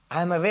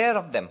 I am aware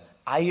of them.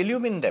 I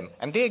illumine them.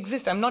 And they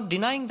exist. I am not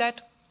denying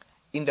that.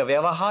 In the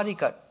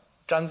Vyavaharika,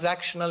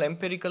 transactional,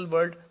 empirical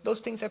world,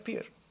 those things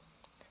appear.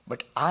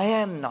 But I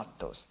am not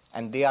those.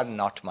 And they are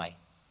not mine.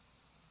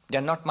 They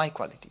are not my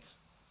qualities.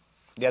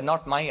 They are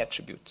not my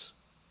attributes.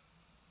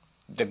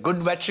 The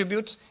good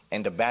attributes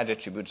and the bad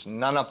attributes,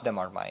 none of them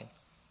are mine.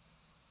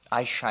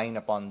 I shine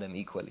upon them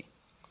equally.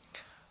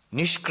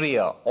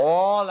 Nishkriya,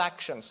 all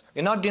actions.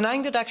 You're not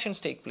denying that actions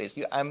take place.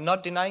 I'm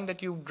not denying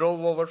that you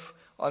drove over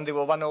on the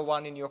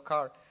 101 in your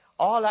car.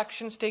 All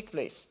actions take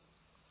place.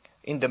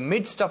 In the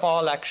midst of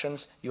all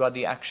actions, you are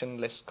the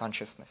actionless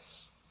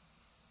consciousness.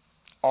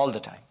 All the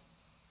time.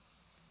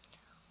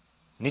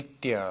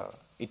 Nitya,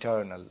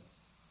 eternal.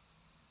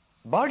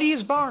 Body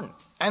is born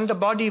and the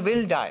body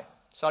will die.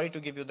 Sorry to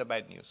give you the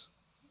bad news.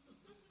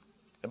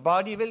 The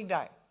body will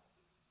die.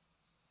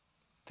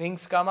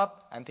 Things come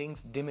up and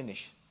things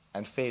diminish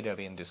and fade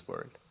away in this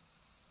world.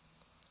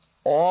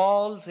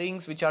 All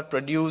things which are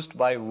produced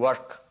by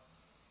work,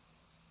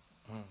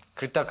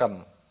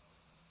 kritakam,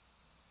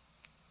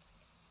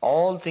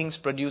 all things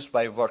produced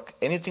by work,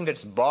 anything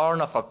that's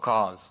born of a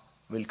cause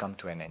will come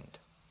to an end.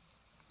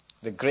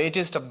 The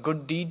greatest of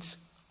good deeds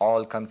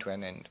all come to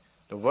an end.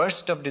 The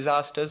worst of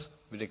disasters,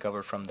 we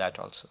recover from that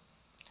also.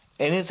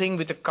 Anything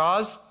with a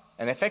cause,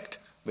 an effect,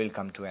 will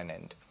come to an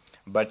end.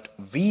 But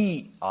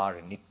we are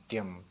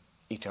nityam,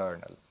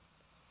 eternal.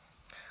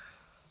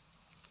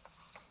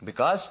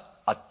 Because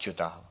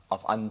achyuta,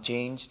 of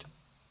unchanged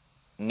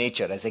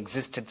nature, as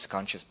existence,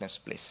 consciousness,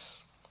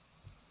 bliss.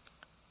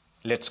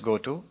 Let's go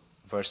to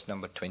verse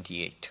number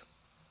 28.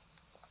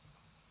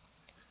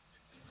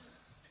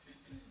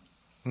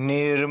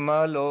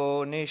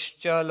 Nirmalo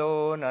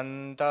nischalo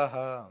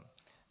nantaha,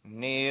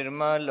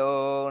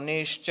 nirmalo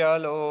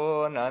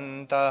nischalo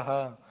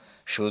nantaha,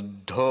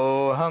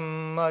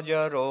 shuddhoham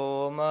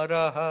ajaro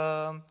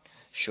maraha,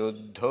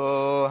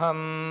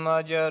 shuddhoham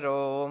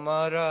ajaro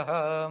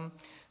maraha,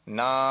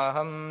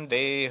 naham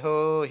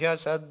deho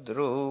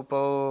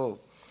hyasadrupo,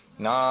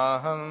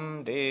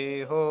 naham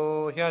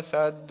deho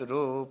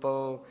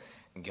hyasadrupo,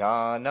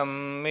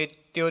 jnanam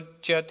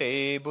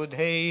mityuchyate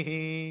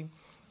buddhaihi,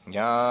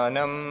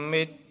 jnanam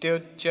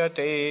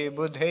mityuchyate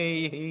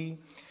buddhaihi.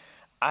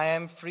 I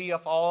am free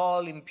of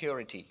all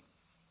impurity.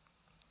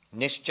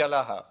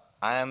 Nischalaha,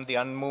 I am the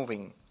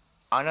unmoving.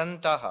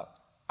 Anantaha,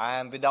 I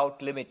am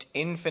without limit,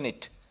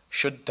 infinite.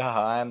 Shuddhaha,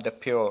 I am the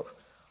pure.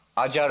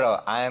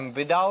 Ajara, I am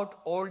without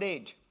old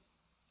age.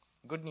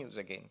 Good news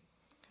again.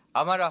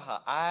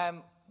 Amaraha, I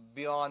am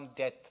beyond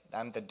death.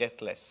 I am the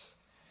deathless.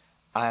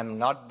 I am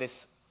not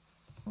this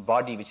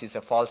body which is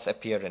a false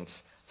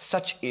appearance.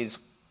 Such is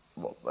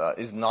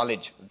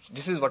knowledge.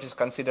 This is what is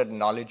considered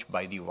knowledge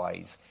by the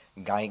wise.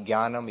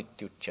 Jnanam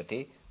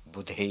ityuchyate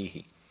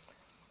buddhaihi.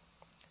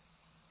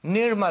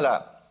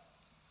 Nirmala.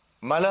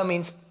 Mala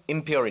means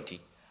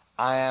impurity.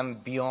 I am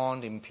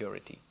beyond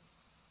impurity.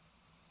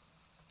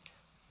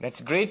 That's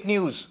great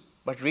news.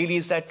 But really,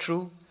 is that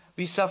true?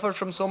 We suffer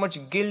from so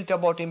much guilt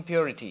about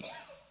impurity.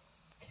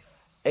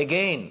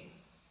 Again,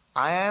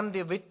 I am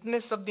the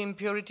witness of the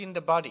impurity in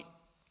the body.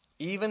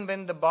 Even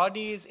when the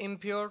body is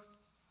impure,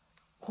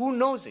 who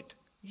knows it?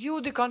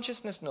 You, the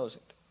consciousness, knows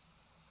it.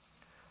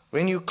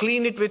 When you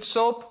clean it with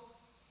soap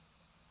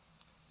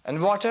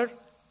and water,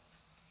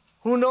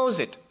 who knows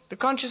it? The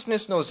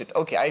consciousness knows it.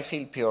 Okay, I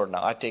feel pure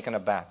now. I've taken a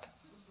bath.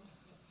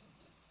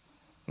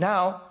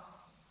 Now,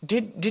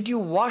 did you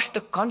wash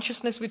the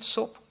consciousness with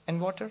soap and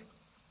water?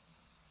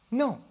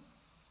 No.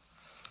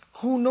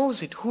 Who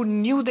knows it? Who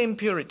knew the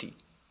impurity?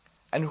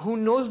 And who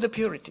knows the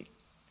purity?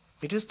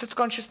 It is the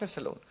consciousness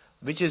alone,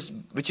 which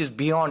is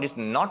beyond, is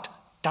not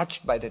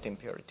touched by that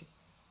impurity.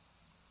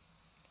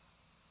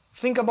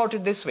 Think about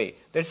it this way.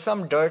 There's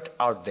some dirt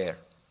out there.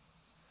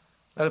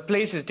 Now the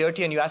place is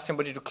dirty and you ask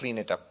somebody to clean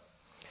it up.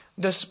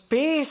 The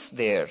space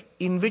there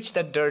in which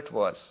that dirt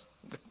was,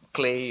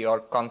 clay or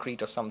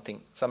concrete or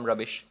something, some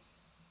rubbish,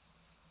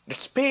 the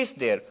space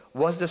there,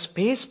 was the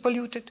space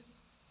polluted?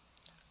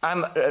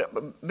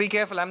 Be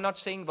careful, I'm not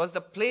saying was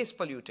the place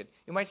polluted.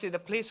 You might say the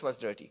place was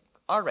dirty.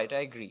 All right, I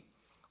agree.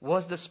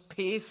 Was the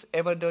space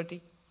ever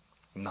dirty?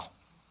 No.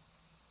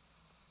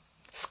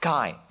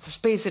 Sky, the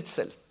space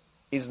itself,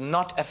 is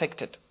not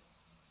affected.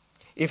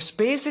 If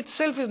space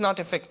itself is not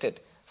affected,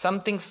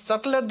 something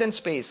subtler than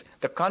space,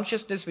 the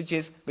consciousness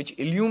which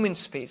illumines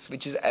space,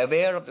 which is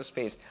aware of the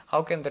space,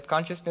 how can that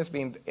consciousness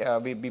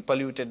be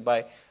polluted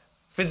by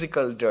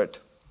physical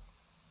dirt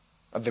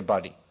of the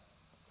body?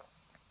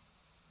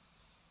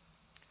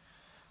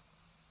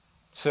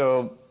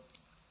 So,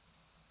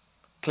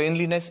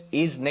 cleanliness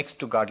is next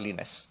to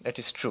godliness. That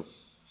is true.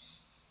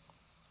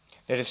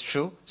 That is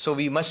true. So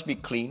we must be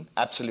clean,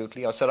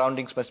 absolutely. Our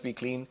surroundings must be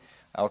clean.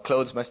 Our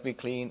clothes must be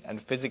clean, and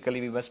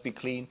physically we must be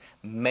clean.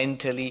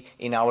 Mentally,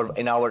 in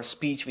our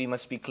speech we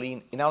must be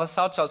clean. In our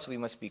thoughts also we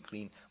must be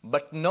clean.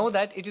 But know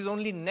that it is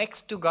only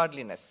next to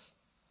godliness.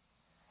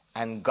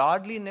 And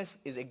godliness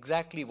is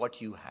exactly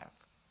what you have.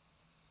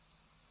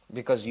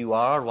 Because you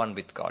are one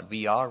with God.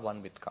 We are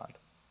one with God.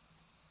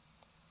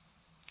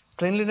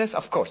 Cleanliness,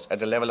 of course, at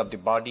the level of the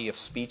body, of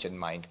speech and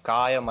mind.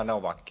 Kaya, mana,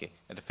 vakya.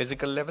 At the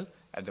physical level,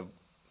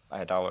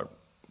 at our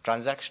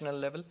transactional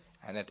level,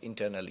 and at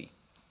internally,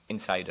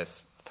 inside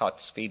us,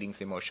 thoughts,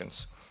 feelings,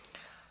 emotions.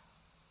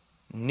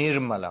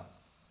 Nirmala.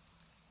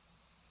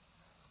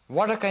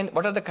 What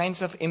are the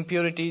kinds of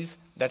impurities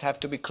that have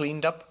to be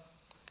cleaned up?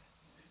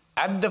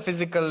 At the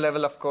physical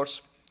level, of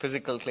course,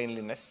 physical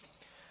cleanliness.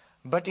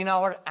 But in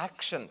our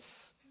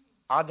actions,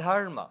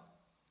 adharma,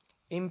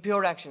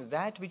 impure actions,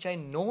 that which I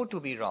know to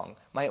be wrong,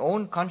 my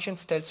own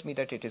conscience tells me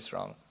that it is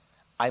wrong,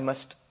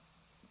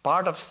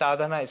 part of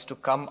sadhana is to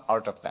come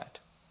out of that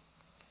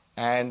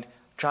and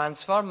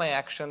transform my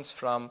actions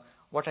from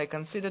what I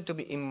consider to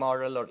be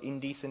immoral or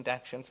indecent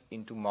actions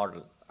into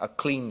moral, a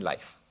clean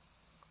life.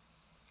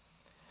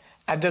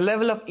 At the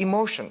level of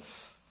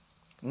emotions,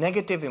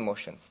 negative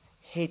emotions,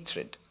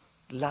 hatred,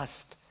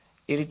 lust,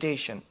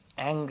 irritation,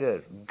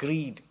 anger,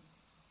 greed,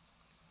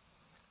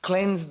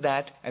 cleanse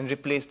that and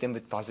replace them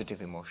with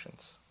positive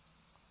emotions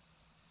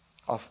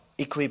of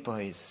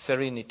equipoise,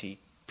 serenity,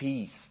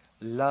 peace,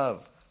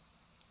 love,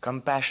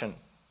 compassion.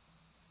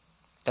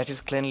 That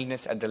is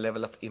cleanliness at the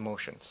level of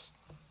emotions.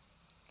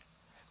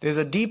 There is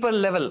a deeper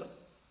level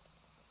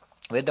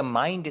where the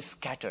mind is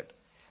scattered.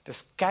 The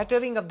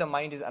scattering of the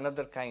mind is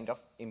another kind of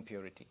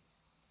impurity.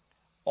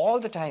 All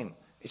the time,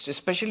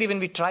 especially when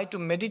we try to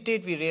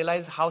meditate, we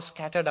realize how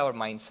scattered our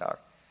minds are.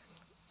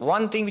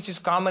 One thing which is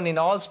common in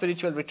all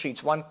spiritual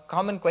retreats, one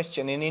common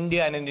question in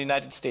India and in the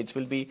United States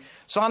will be,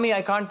 Swami,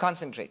 I can't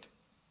concentrate.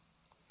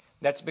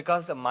 That's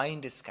because the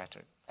mind is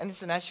scattered. And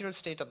it's a natural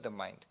state of the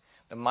mind.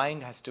 The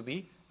mind has to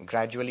be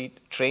gradually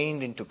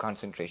trained into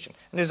concentration.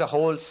 And there's a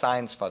whole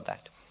science for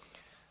that.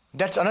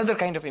 That's another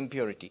kind of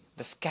impurity,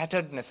 the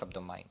scatteredness of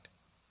the mind.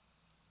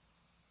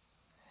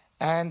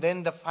 And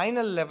then the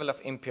final level of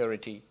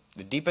impurity,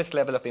 the deepest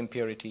level of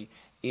impurity,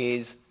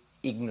 is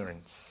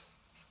ignorance.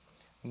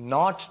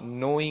 Not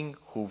knowing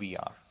who we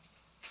are.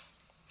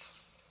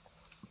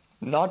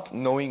 Not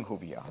knowing who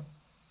we are.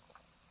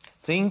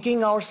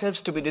 Thinking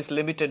ourselves to be this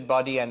limited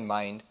body and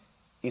mind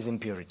is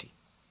impurity.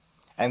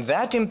 And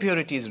that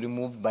impurity is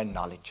removed by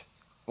knowledge.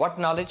 What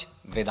knowledge?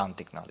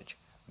 Vedantic knowledge,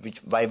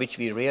 by which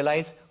we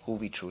realize who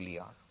we truly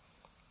are.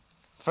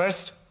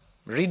 First,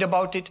 read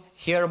about it,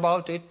 hear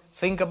about it,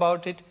 think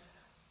about it,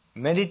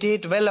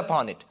 meditate well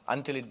upon it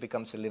until it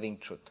becomes a living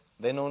truth.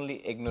 Then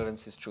only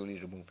ignorance is truly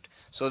removed.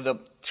 So the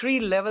three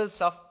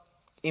levels of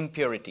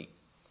impurity.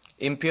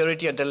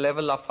 Impurity at the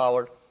level of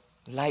our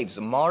lives,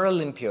 moral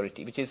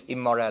impurity, which is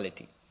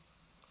immorality.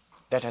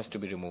 That has to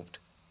be removed.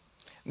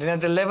 Then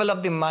at the level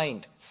of the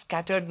mind,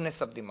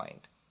 scatteredness of the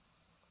mind.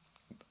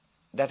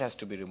 That has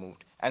to be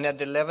removed. And at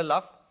the level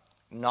of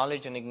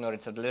knowledge and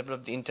ignorance, at the level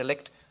of the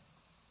intellect,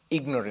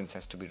 ignorance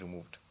has to be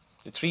removed.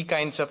 The three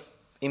kinds of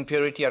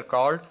impurity are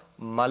called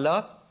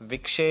mala,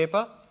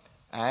 vikshepa,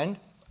 and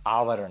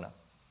avarana.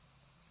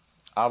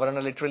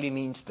 Avarana literally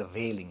means the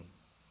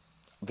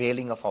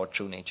veiling of our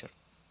true nature.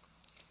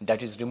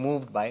 That is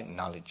removed by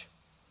knowledge.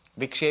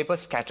 Vikshepa,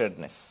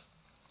 scatteredness.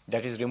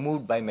 That is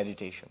removed by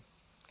meditation.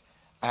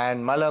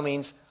 And mala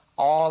means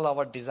all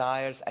our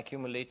desires,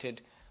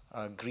 accumulated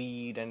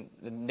greed and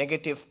the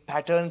negative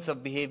patterns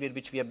of behavior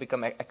which we have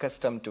become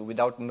accustomed to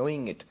without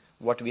knowing it,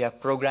 what we have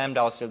programmed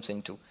ourselves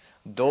into.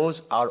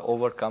 Those are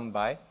overcome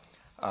by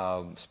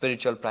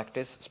spiritual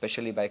practice,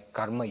 especially by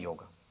karma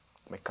yoga.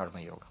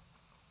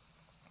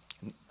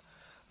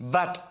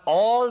 But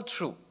all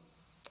true,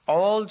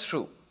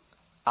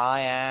 I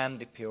am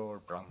the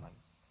pure Brahman.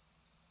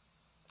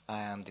 I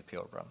am the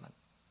pure Brahman.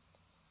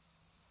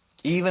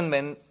 Even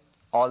when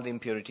all the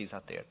impurities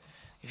are there.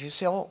 If you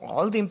say, oh,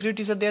 all the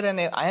impurities are there and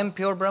I am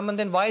pure Brahman,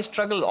 then why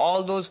struggle?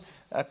 All those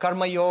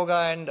karma yoga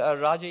and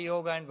raja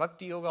yoga and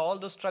bhakti yoga, all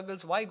those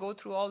struggles, why go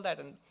through all that?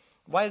 And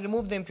why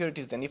remove the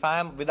impurities then if I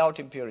am without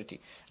impurity?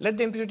 Let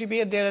the impurity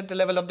be there at the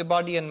level of the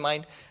body and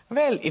mind.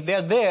 Well, if they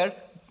are there,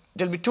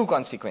 there will be two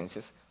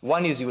consequences.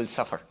 One is you will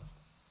suffer.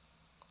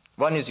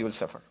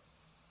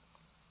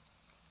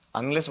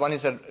 Unless one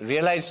is a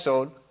realized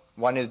soul,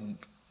 one is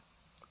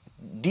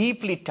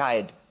deeply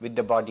tied with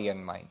the body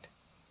and mind.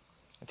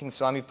 I think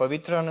Swami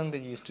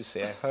Pavitrananda used to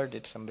say, I heard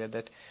it somewhere,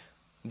 that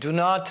do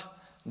not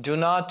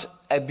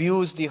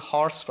abuse the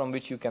horse from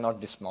which you cannot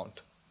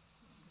dismount.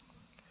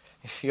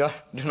 Do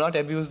not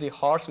abuse the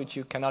horse which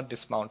you cannot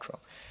dismount from.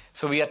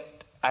 So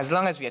as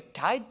long as we are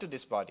tied to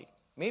this body,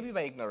 maybe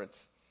by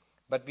ignorance,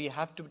 but we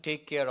have to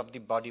take care of the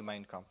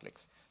body-mind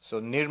complex. So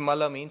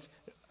nirmala means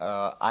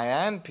I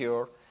am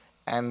pure,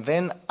 and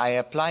then I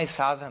apply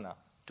sadhana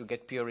to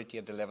get purity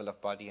at the level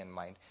of body and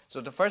mind. So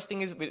the first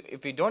thing is,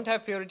 if we don't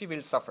have purity,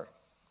 we'll suffer.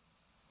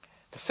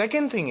 The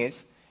second thing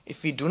is,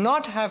 if we do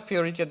not have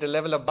purity at the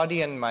level of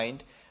body and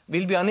mind,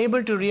 we'll be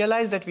unable to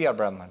realize that we are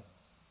Brahman.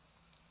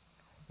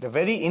 The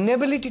very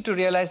inability to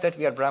realize that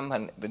we are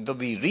Brahman, though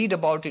we read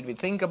about it, we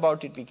think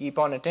about it, we keep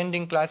on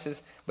attending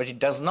classes, but it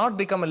does not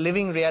become a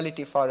living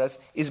reality for us,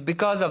 is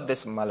because of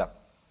this mala,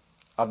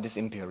 of this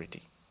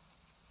impurity.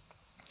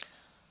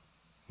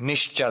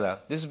 Nishchala,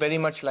 this is very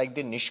much like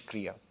the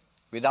nishkriya.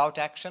 Without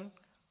action,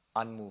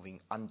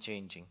 unmoving,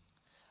 unchanging.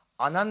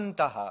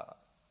 Anantaha,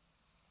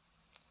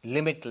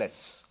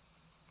 limitless.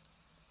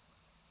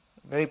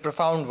 Very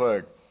profound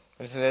word.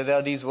 There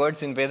are these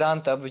words in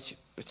Vedanta which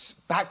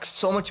packs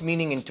so much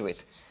meaning into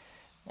it.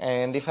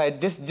 And if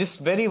this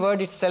very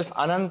word itself,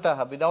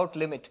 anantaha, without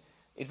limit,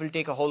 it will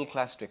take a whole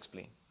class to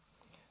explain.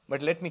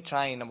 But let me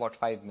try in about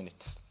 5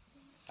 minutes.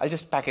 I'll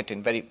just pack it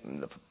in.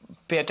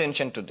 Pay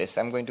attention to this.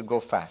 I'm going to go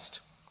fast.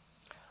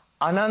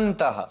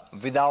 Anantaha,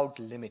 without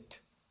limit.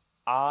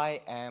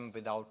 I am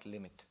without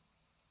limit.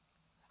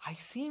 I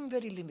seem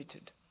very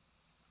limited.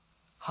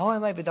 How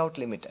am I without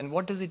limit? And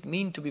what does it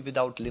mean to be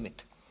without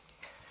limit?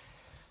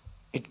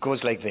 It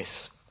goes like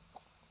this.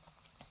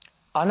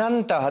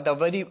 Anantaha,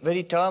 the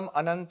very term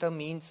Ananta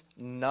means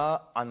na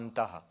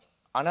antaha.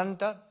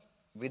 Ananta,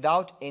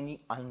 without any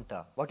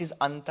anta. What is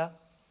anta?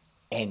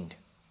 End,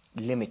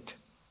 limit.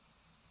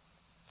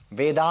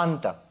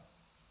 Vedanta,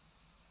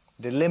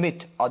 the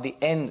limit or the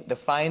end, the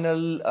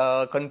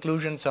final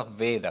conclusions of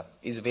Veda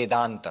is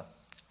Vedanta.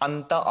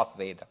 Anta of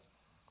Veda.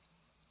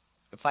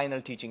 The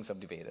final teachings of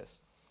the Vedas.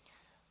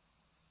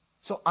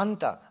 So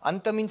anta.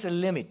 Anta means a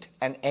limit,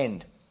 an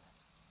end.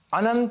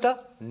 Ananta,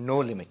 no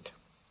limit.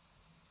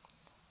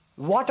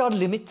 What are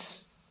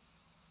limits?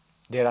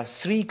 There are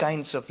three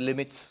kinds of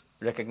limits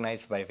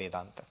recognized by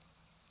Vedanta.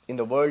 In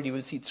the world you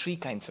will see three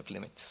kinds of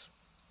limits.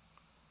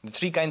 The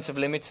three kinds of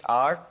limits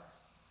are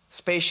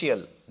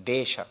spatial,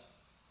 desha,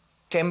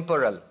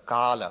 temporal,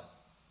 kala,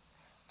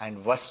 and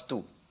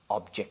vastu,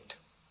 object.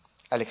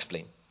 I'll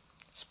explain.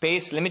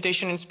 Space,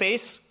 limitation in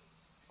space.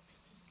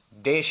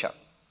 Desha,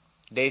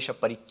 desha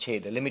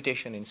paricheda,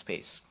 limitation in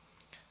space.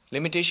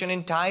 Limitation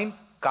in time,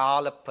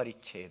 kala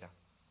paricheda.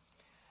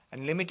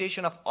 And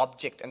limitation of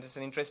object, and this is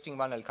an interesting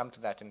one, I'll come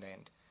to that in the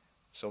end.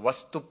 So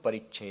vastu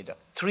paricheda,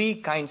 three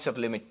kinds of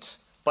limits.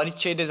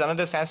 Paricheda is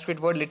another Sanskrit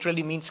word,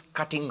 literally means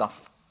cutting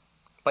off.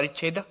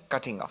 Paricheda,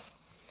 cutting off.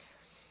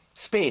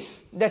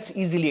 Space, that's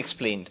easily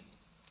explained.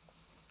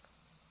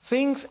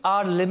 Things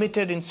are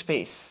limited in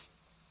space.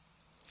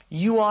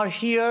 You are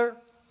here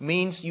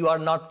means you are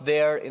not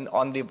there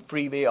on the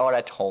freeway or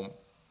at home.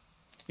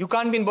 You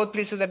can't be in both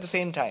places at the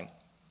same time.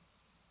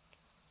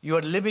 You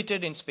are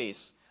limited in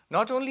space.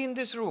 Not only in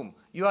this room,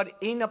 you are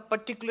in a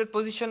particular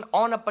position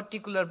on a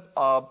particular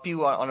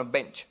pew or on a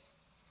bench.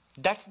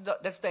 That's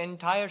the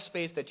entire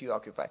space that you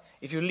occupy.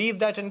 If you leave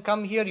that and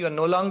come here, you are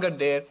no longer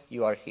there,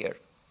 you are here.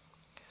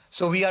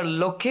 So we are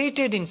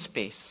located in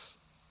space.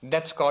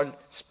 That's called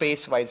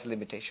space-wise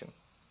limitation.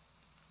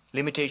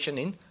 Limitation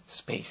in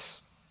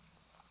space.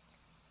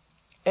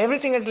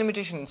 Everything has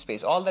limitation in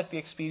space. All that we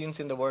experience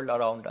in the world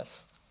around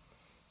us.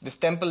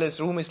 This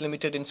room is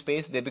limited in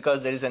space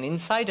because there is an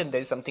inside and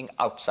there is something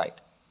outside.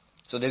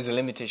 So there is a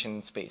limitation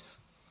in space.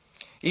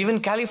 Even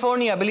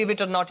California, believe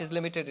it or not, is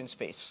limited in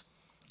space.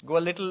 Go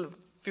a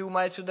few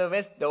miles to the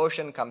west, the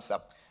ocean comes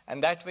up.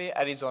 And that way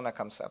Arizona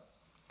comes up.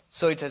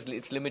 So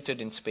it's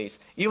limited in space.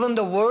 Even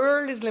the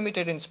world is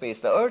limited in space.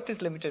 The earth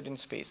is limited in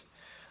space.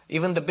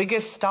 Even the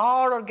biggest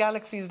star or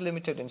galaxy is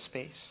limited in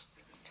space.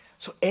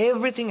 So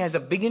everything has a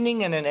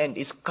beginning and an end,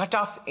 is cut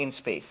off in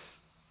space.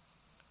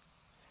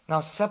 Now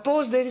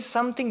suppose there is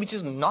something which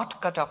is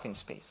not cut off in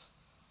space.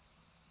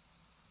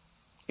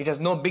 It has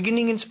no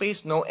beginning in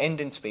space, no end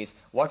in space.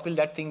 What will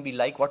that thing be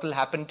like? What will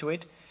happen to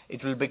it?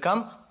 It will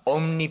become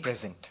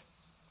omnipresent.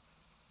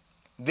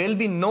 There will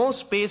be no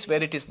space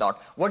where it is not.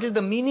 What is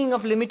the meaning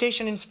of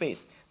limitation in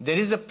space? There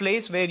is a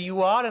place where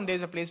you are and there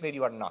is a place where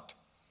you are not.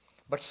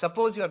 But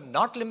suppose you are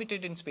not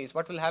limited in space,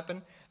 what will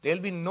happen? There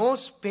will be no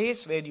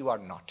space where you are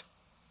not.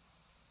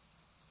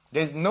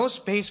 There is no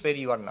space where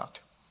you are not.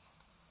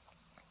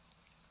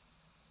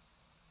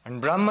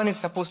 And Brahman is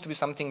supposed to be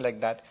something like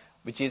that,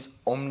 which is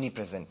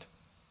omnipresent.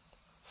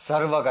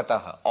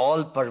 Sarvagataha,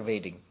 all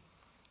pervading.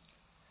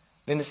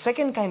 Then the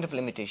second kind of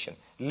limitation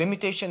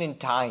in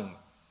time.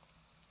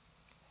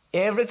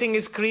 Everything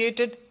is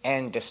created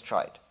and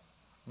destroyed.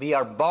 We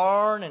are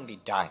born and we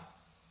die.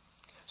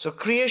 So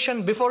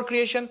creation, before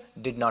creation,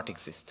 did not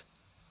exist.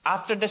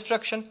 After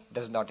destruction,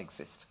 does not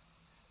exist.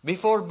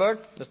 Before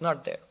birth, does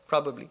not there,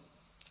 probably.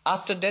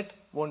 After death,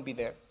 won't be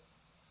there.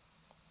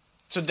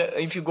 So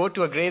if you go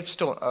to a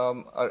gravestone,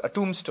 a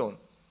tombstone,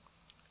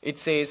 it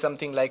says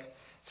something like,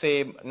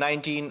 say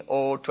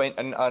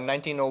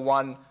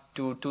 1901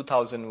 to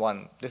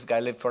 2001. This guy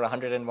lived for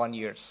 101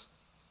 years.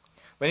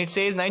 When it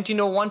says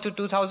 1901 to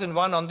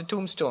 2001 on the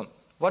tombstone,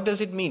 what does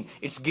it mean?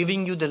 It's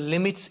giving you the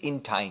limits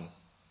in time.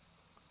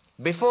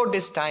 Before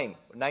this time,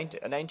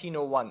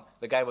 1901,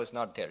 the guy was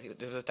not there.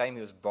 This was the time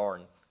he was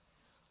born.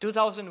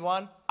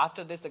 2001,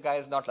 after this, the guy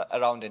is not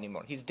around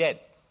anymore. He's dead.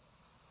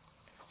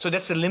 So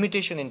that's a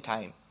limitation in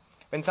time.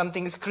 When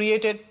something is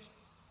created,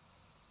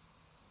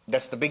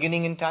 that's the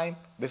beginning in time.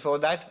 Before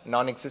that,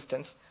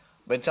 non-existence.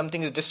 When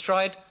something is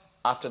destroyed,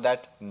 after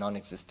that,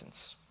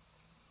 non-existence.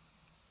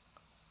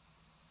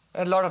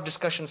 A lot of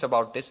discussions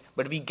about this,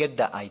 but we get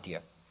the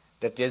idea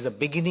that there's a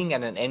beginning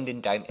and an end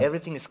in time.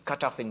 Everything is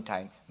cut off in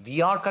time.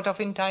 We are cut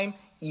off in time.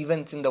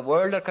 Events in the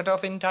world are cut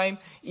off in time.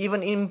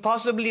 Even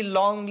impossibly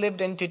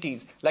long-lived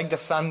entities, like the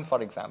sun,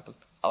 for example,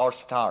 our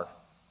star.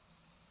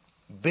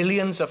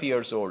 Billions of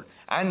years old,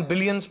 and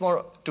billions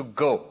more to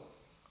go.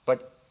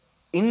 But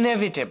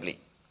inevitably,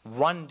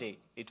 one day,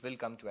 it will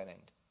come to an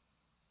end.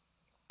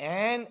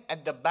 And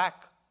at the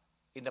back,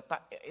 in the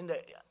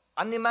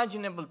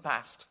unimaginable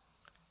past,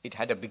 it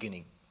had a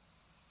beginning.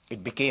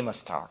 It became a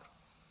star.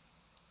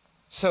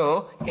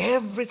 So,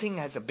 everything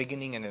has a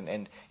beginning and an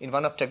end. In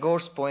one of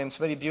Tagore's poems,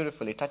 very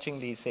beautifully,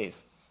 touchingly, he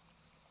says,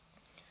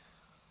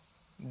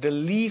 The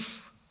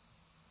leaf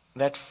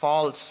that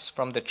falls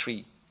from the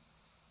tree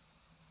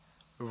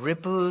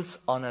ripples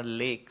on a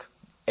lake,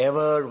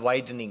 ever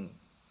widening.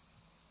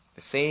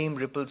 The same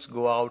ripples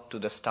go out to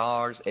the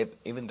stars,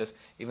 even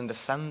the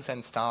suns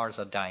and stars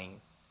are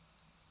dying.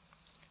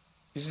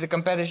 You see the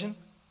comparison?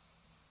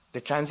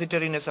 The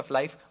transitoriness of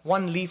life.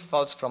 One leaf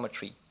falls from a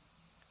tree,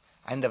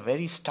 and the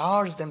very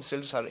stars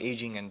themselves are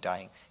aging and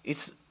dying.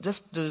 It's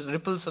just the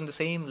ripples on the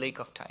same lake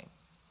of time.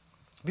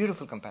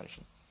 Beautiful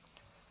comparison.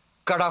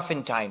 Cut off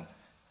in time.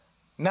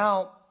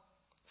 Now,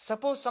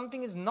 suppose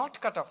something is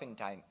not cut off in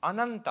time,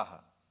 anantaha,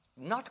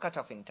 not cut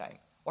off in time.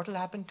 What will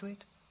happen to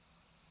it?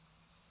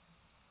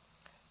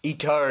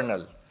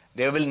 Eternal.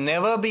 There will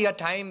never be a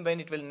time when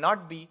it will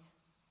not be,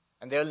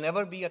 and there will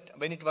never be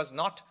when it was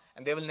not,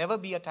 and there will never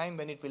be a time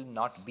when it will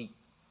not be.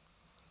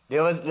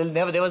 There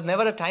was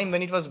never a time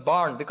when it was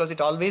born, because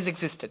it always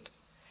existed.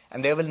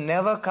 And there will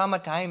never come a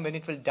time when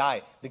it will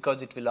die,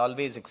 because it will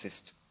always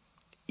exist.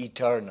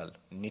 Eternal,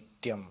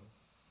 nityam.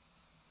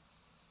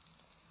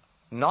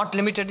 Not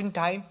limited in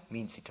time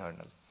means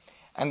eternal.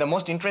 And the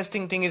most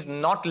interesting thing is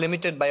not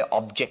limited by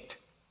object.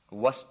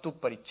 Vastu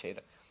paricheda.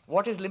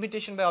 What is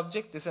limitation by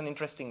object? This is an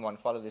interesting one.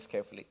 Follow this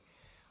carefully.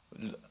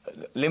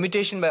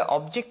 Limitation by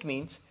object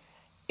means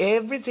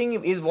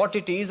everything is what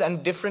it is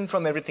and different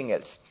from everything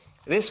else.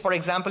 This, for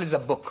example, is a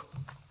book.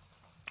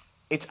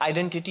 Its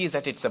identity is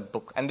that it's a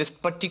book, and this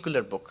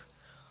particular book.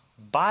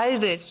 By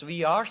this,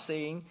 we are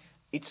saying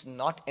it's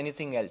not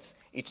anything else.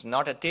 It's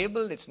not a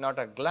table, it's not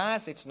a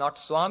glass, it's not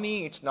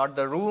Swami, it's not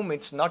the room,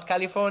 it's not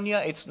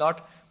California, it's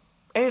not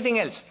anything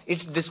else.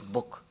 It's this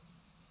book.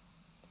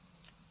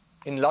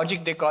 In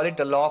logic, they call it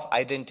the law of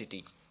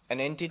identity. An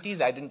entity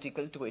is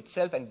identical to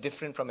itself and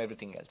different from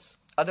everything else.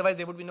 Otherwise,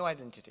 there would be no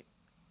identity.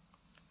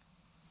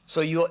 So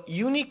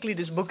uniquely,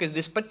 this book is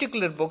this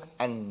particular book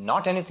and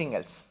not anything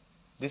else.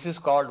 This is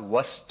called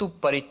Vastu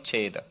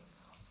Paricheda.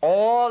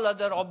 All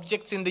other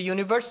objects in the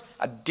universe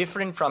are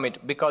different from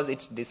it because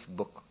it's this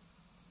book.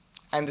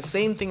 And the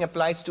same thing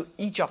applies to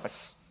each of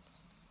us.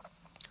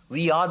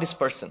 We are this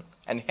person,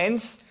 and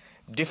hence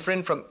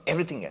different from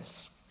everything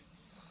else.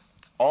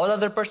 All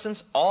other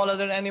persons, all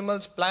other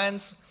animals,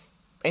 plants,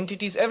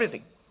 entities,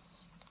 everything.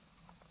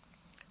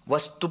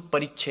 Vastu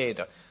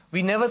Paricheda.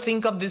 We never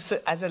think of this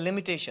as a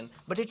limitation,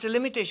 but it's a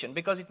limitation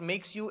because it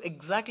makes you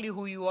exactly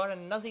who you are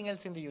and nothing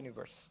else in the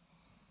universe.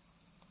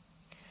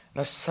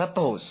 Now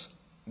suppose,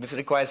 this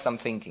requires some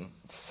thinking,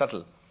 it's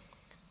subtle.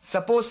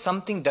 Suppose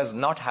something does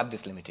not have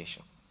this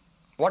limitation.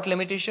 What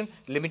limitation?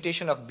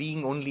 Limitation of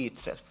being only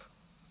itself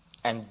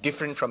and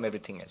different from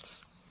everything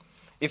else.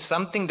 If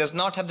something does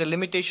not have the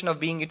limitation of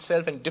being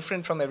itself and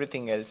different from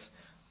everything else,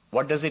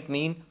 what does it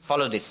mean?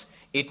 Follow this.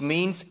 It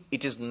means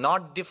it is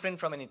not different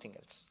from anything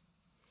else.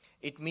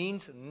 It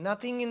means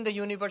nothing in the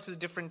universe is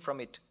different from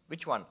it.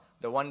 Which one?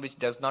 The one which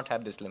does not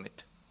have this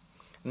limit.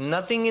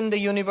 Nothing in the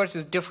universe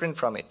is different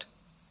from it.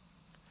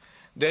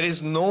 There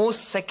is no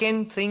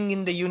second thing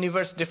in the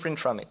universe different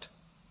from it.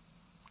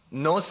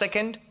 No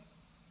second,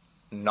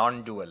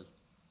 non-dual.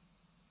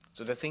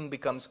 So the thing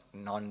becomes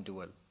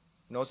non-dual.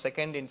 No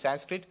second in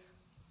Sanskrit,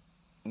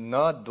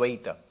 na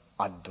dvaita,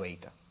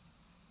 advaita.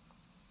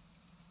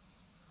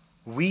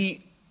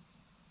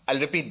 I'll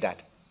repeat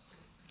that.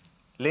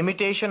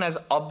 Limitation as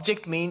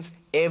object means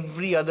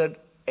every other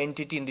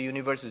entity in the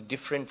universe is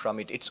different from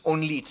it. It's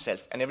only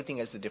itself and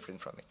everything else is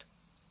different from it.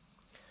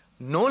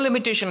 No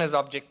limitation as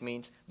object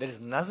means there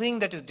is nothing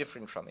that is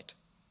different from it.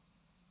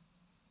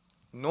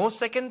 No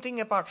second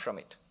thing apart from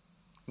it.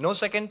 No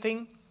second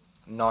thing,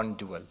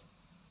 non-dual.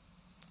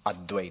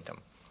 Advaitam.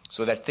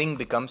 So that thing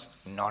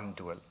becomes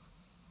non-dual.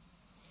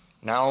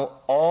 Now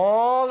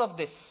all of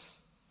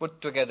this put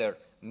together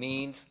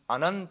means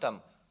anantam,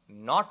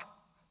 not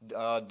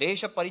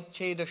desha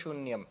paricheda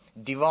shunyam,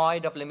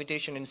 divide of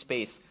limitation in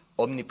space,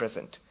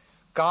 omnipresent.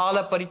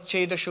 Kala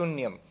paricheda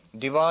shunyam,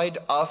 divide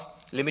of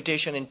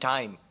limitation in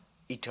time,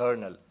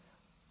 eternal.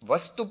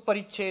 Vastu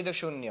paricheda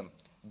shunyam,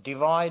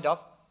 divide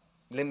of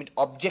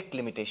object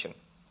limitation.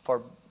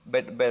 For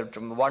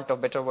want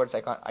of better words,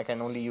 I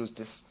can only use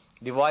this.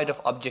 Divide of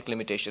object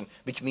limitation,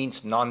 which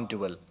means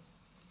non-dual.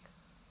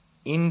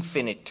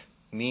 Infinite,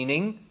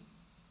 meaning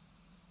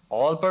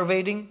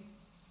all-pervading,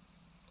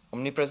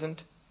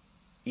 omnipresent,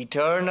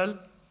 eternal,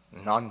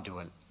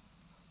 non-dual.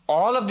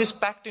 All of this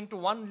packed into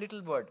one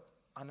little word,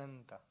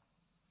 Ananta.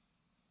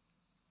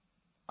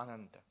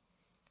 Ananta.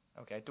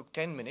 Okay, I took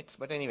 10 minutes,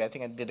 but anyway, I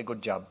think I did a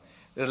good job.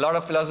 There's a lot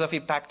of philosophy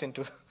packed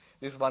into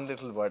this one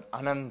little word,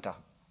 Ananta.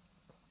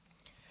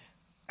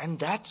 And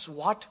that's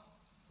what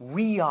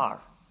we are.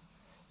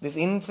 This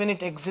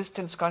infinite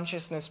existence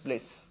consciousness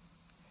bliss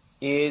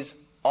is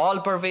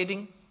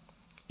all-pervading,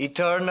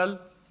 eternal,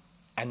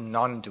 and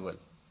non-dual.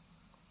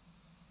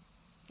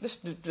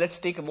 Let's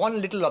take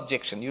one little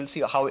objection. You'll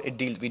see how we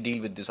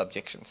deal with these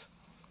objections.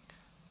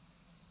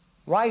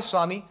 Why,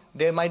 Swami?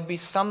 There might be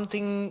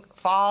something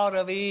far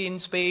away in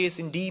space,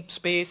 in deep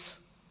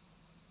space,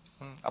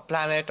 a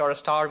planet or a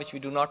star which we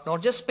do not know,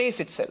 just space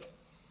itself.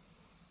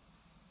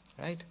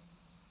 Right?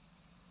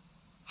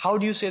 How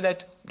do you say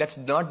that that's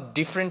not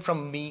different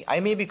from me?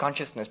 I may be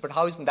consciousness, but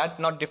how is that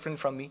not different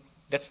from me?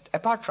 That's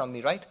apart from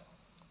me, right?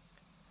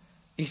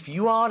 If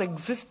you are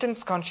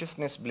existence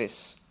consciousness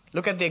bliss,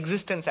 look at the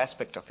existence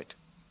aspect of it.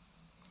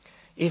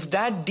 If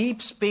that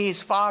deep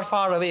space far,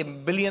 far away,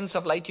 billions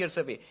of light years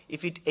away,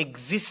 if it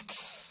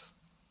exists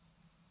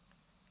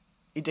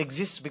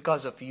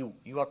because of you.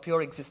 You are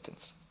pure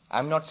existence.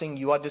 I'm not saying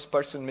you are this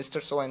person,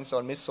 Mr. So-and-so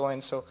or Miss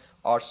So-and-so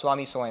or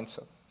Swami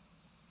So-and-so.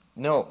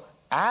 No,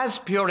 as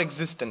pure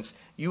existence,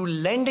 you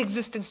lend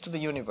existence to the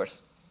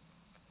universe.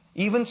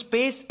 Even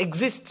space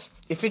exists.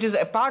 If it is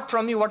apart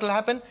from you, what will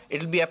happen?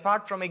 It will be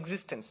apart from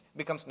existence,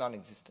 becomes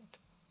non-existent.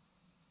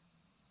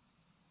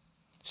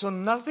 So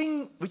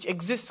nothing which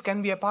exists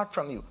can be apart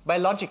from you. By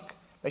logic,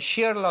 by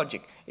sheer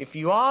logic. If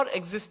you are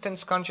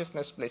existence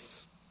consciousness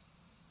bliss,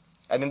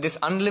 and in this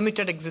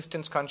unlimited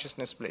existence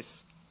consciousness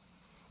bliss,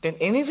 then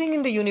anything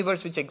in the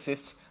universe which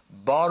exists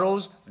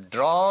borrows,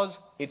 draws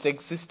its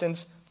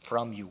existence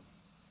from you.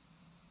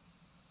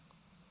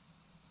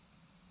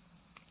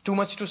 Too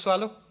much to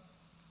swallow?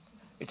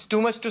 It's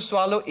too much to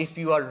swallow if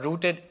you are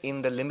rooted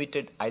in the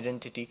limited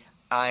identity,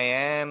 I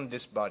am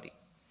this body.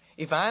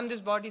 If I am this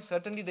body,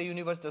 certainly the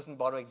universe doesn't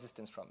borrow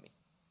existence from me.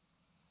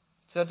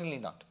 Certainly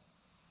not.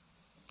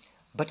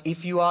 But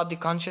if you are the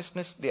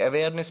consciousness, the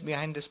awareness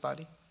behind this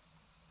body,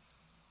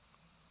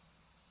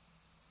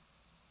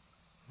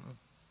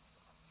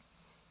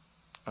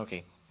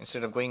 okay,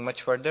 instead of going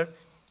much further,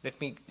 let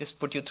me just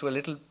put you through a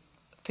little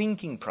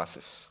thinking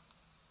process.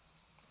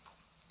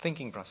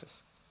 Thinking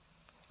process.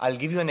 I'll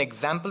give you an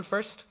example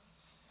first,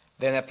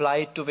 then apply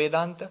it to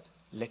Vedanta.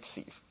 Let's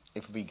see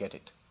if we get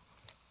it.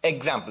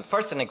 Example,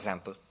 first an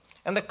example.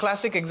 And the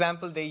classic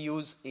example they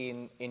use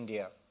in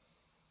India,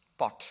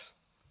 pots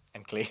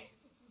and clay.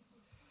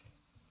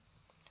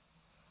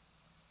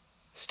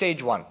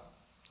 Stage one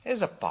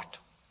is a pot.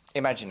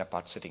 Imagine a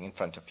pot sitting in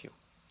front of you.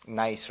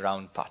 Nice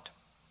round pot.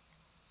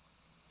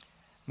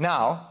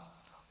 Now,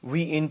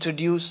 we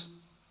introduce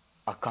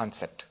a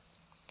concept.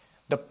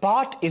 The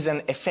pot is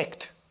an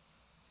effect.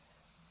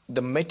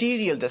 The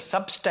material, the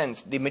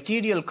substance, the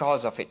material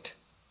cause of it,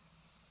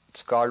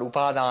 it's called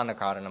upadana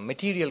karana,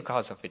 material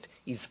cause of it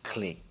is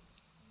clay.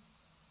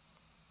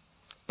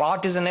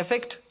 Pot is an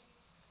effect.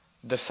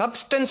 The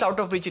substance out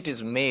of which it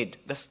is made,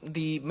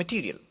 the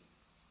material,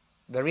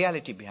 the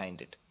reality behind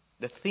it,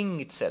 the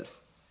thing itself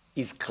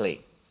is clay.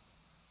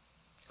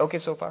 Okay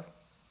so far?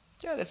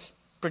 Yeah, that's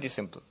pretty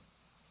simple.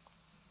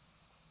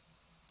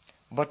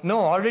 But no,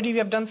 already we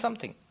have done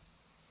something.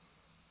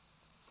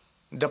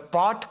 The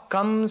pot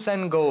comes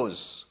and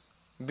goes.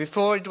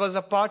 Before it was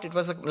a pot, it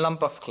was a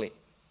lump of clay.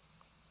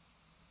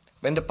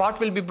 When the pot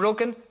will be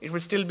broken, it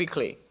will still be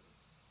clay.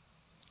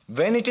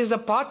 When it is a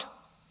pot,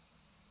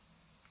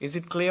 is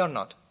it clay or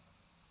not?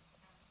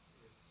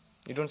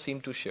 You don't seem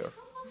too sure.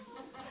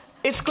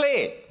 It's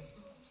clay.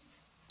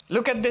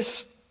 Look at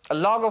this. A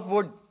log of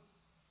wood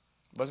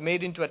was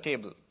made into a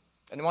table.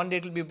 And one day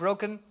it will be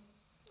broken.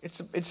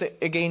 It's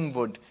again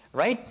wood.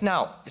 Right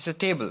now, it's a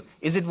table.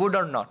 Is it wood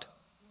or not?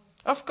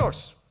 Of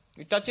course.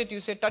 You touch it,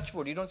 you say touch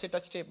wood. You don't say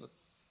touch table.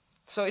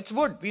 So it's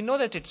wood. We know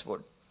that it's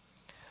wood.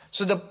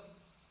 So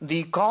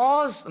the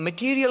cause,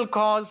 material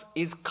cause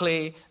is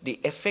clay. The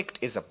effect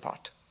is a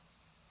pot.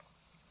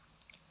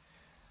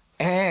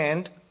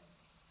 And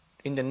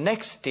in the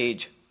next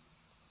stage,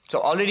 so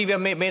already we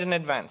have made an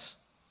advance,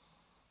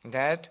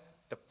 that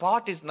the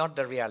pot is not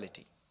the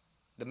reality.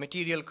 The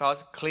material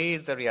cause, clay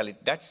is the reality.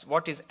 That's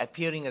what is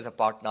appearing as a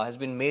pot now, has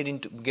been made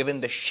into,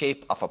 given the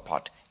shape of a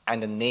pot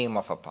and the name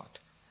of a pot.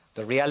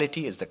 The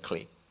reality is the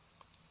clay.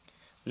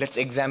 Let's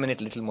examine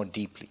it a little more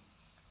deeply.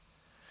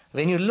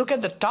 When you look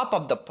at the top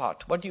of the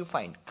pot, what do you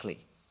find? Clay.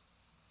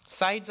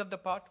 Sides of the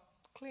pot,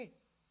 clay.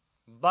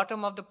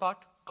 Bottom of the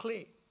pot,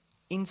 clay.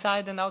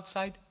 Inside and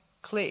outside,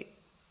 clay.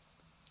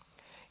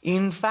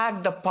 In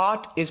fact, the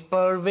pot is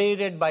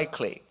pervaded by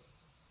clay.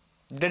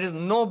 There is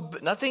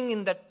nothing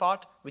in that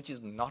pot which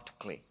is not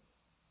clay.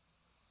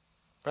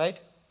 Right?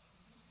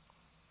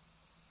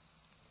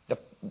 The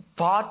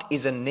pot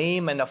is a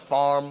name and a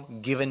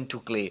form given to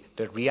clay.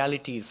 The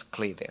reality is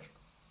clay there.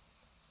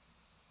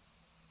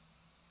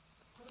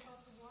 What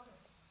about the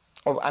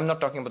water? Oh, I'm not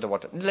talking about the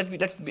water.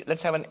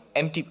 Let's have an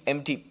empty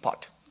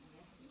pot.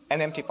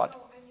 An empty pot. No,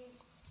 I mean,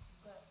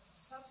 the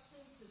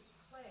substance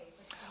is clay,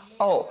 but the name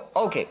Oh,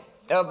 of the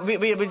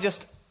okay. We're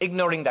just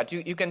ignoring that.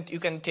 You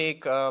can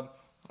take a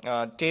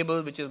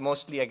table which is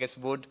mostly, I guess,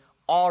 wood,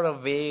 or a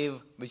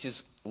wave which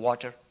is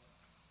water,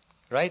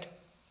 right?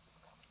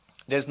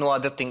 There's no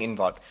other thing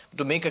involved.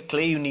 To make a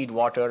clay, you need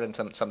water and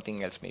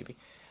something else maybe.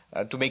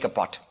 To make a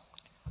pot,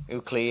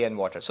 you clay and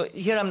water. So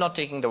here I'm not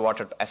taking the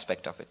water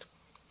aspect of it.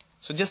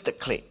 So just the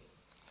clay.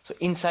 So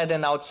inside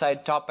and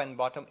outside, top and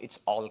bottom, it's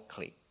all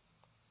clay.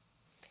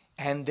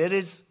 And there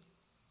is,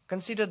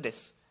 consider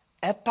this,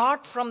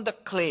 apart from the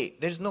clay,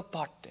 there is no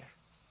pot there.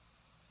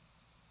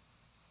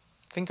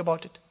 Think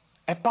about it.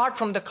 Apart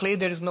from the clay,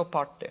 there is no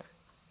pot there.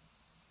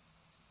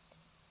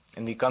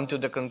 And we come to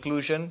the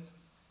conclusion,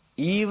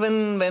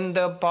 even when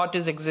the pot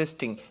is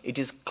existing, it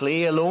is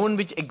clay alone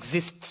which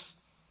exists.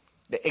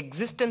 The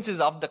existence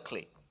is of the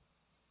clay.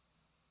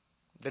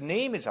 The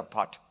name is a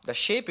pot. The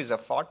shape is a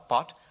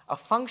pot. A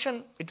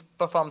function, it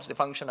performs the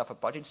function of a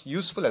pot. It's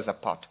useful as a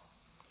pot.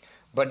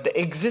 But the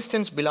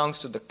existence belongs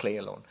to the clay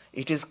alone.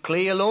 It is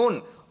clay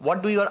alone.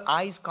 What do your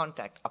eyes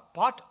contact? A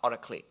pot or a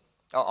clay?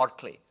 Or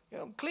clay?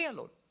 Clay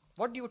alone.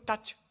 What do you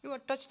touch? You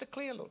touch the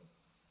clay alone.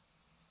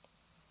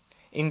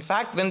 In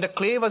fact, when the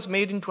clay was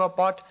made into a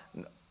pot,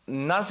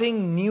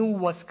 nothing new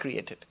was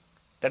created.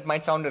 That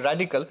might sound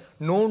radical.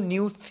 No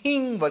new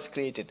thing was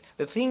created.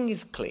 The thing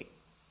is clay.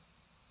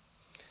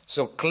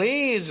 So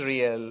clay is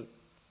real,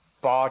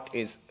 pot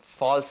is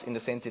false in the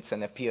sense it's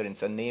an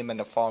appearance, a name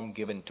and a form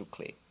given to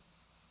clay.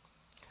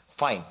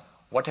 Fine.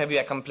 What have you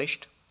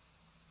accomplished?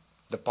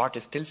 The pot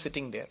is still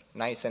sitting there,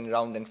 nice and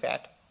round and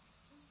fat.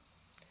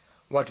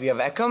 What we have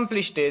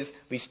accomplished is,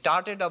 we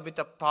started up with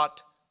a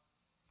pot,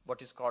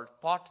 what is called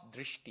pot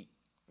drishti.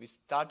 We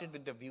started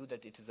with the view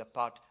that it is a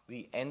pot.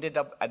 We ended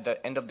up at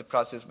the end of the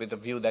process with the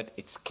view that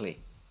it's clay.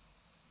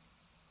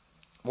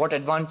 What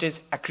advantage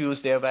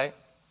accrues thereby?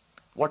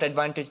 What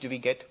advantage do we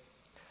get?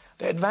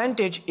 The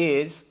advantage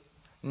is,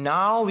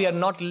 now we are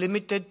not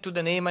limited to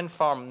the name and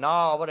form.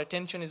 Now our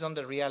attention is on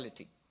the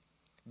reality.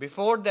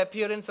 Before the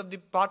appearance of the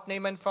pot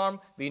name and form,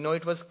 we know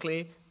it was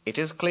clay. It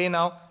is clay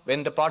now.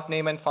 When the pot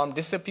name and form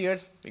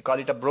disappears, we call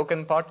it a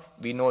broken pot,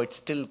 we know it's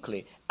still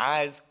clay.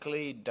 As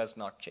clay, it does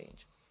not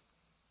change.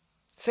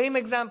 Same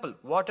example,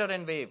 water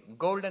and wave,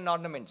 gold and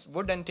ornaments,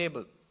 wood and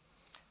table.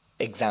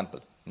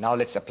 Example. Now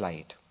let's apply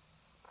it.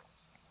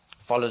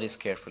 Follow this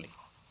carefully.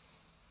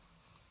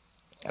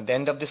 At the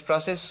end of this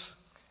process,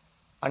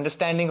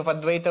 understanding of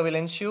Advaita will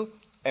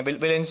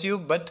ensue,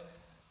 but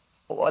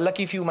a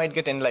lucky few might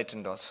get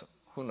enlightened also.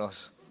 Who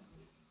knows?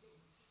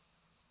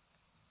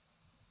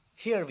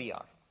 Here we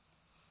are.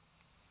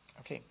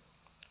 Okay.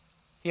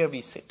 Here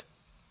we sit.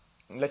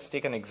 Let's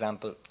take an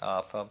example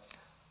of,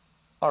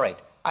 all right,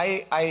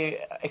 I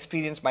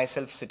experience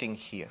myself sitting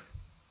here.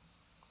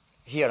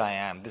 Here I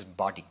am, this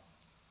body.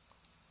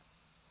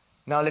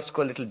 Now let's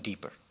go a little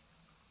deeper.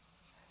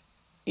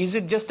 Is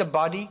it just a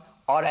body,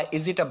 or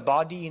is it a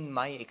body in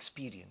my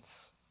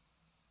experience?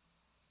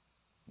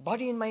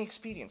 Body in my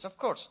experience, of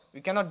course.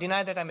 We cannot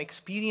deny that I'm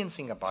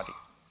experiencing a body.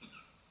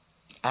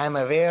 I am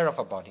aware of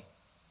a body.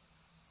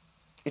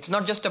 It's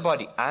not just a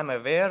body. I am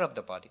aware of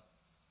the body.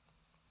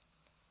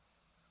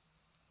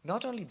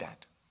 Not only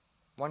that,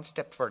 one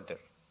step further.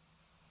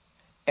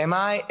 Do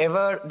I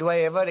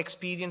ever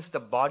experience the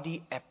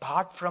body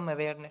apart from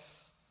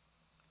awareness?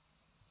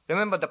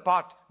 Remember the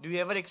pot. Do you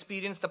ever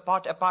experience the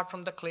pot apart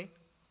from the clay?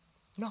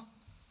 No.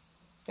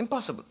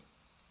 Impossible.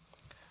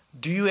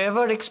 Do you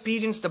ever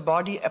experience the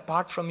body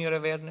apart from your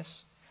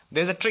awareness?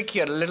 There's a trick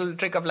here, a little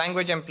trick of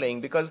language I'm playing,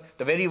 because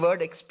the very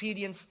word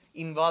experience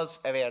involves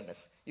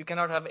awareness. You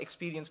cannot have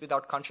experience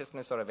without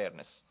consciousness or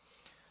awareness.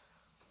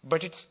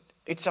 But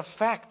it's a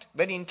fact,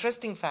 very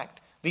interesting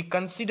fact. We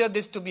consider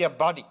this to be a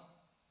body,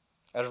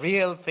 a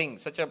real thing,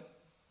 such a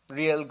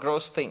real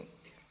gross thing.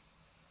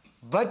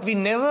 But we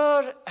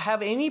never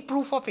have any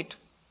proof of it,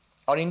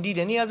 or indeed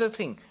any other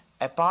thing,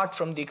 apart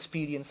from the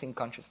experiencing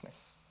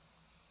consciousness.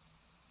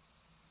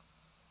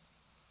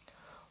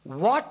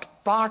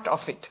 What part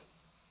of it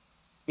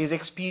is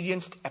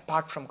experienced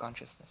apart from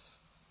consciousness?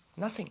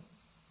 Nothing.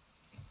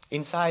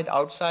 Inside,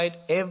 outside,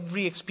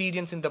 every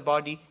experience in the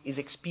body is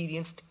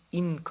experienced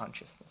in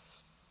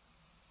consciousness.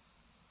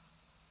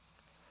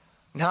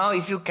 Now,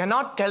 if you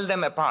cannot tell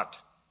them apart,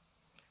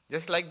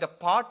 just like the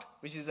pot,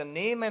 which is a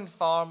name and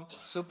form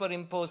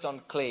superimposed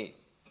on clay,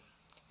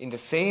 in the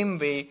same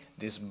way,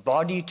 this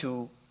body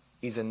too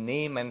is a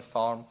name and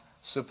form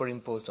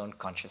superimposed on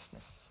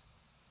consciousness.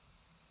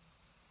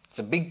 It's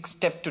a big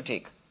step to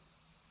take.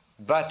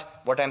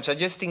 But what I'm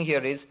suggesting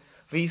here is,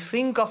 we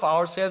think of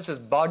ourselves as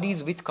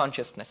bodies with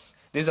consciousness.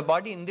 There's a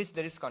body, in this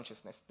there is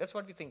consciousness. That's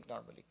what we think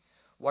normally.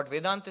 What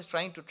Vedanta is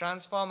trying to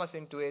transform us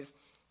into is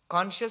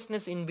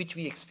consciousness in which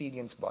we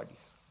experience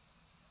bodies.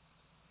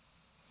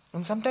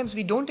 And sometimes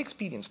we don't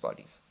experience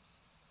bodies.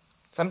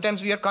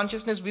 Sometimes we are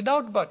consciousness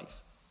without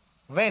bodies.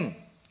 When?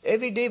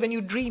 Every day when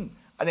you dream,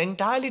 an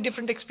entirely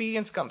different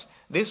experience comes.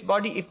 This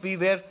body, if we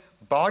were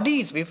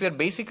bodies,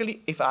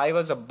 if I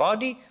was a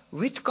body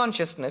with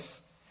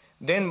consciousness,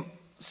 then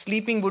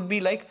sleeping would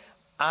be like,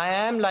 I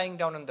am lying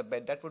down on the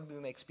bed. That would be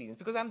my experience,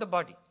 because I'm the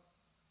body.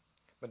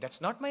 But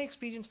that's not my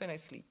experience when I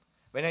sleep.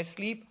 When I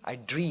sleep, I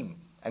dream.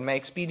 And my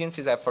experience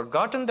is I've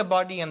forgotten the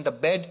body and the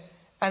bed,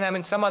 and I'm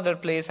in some other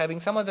place having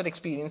some other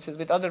experiences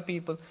with other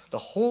people. The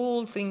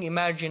whole thing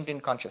imagined in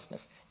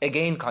consciousness.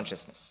 Again,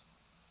 consciousness.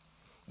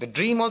 The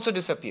dream also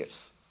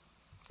disappears.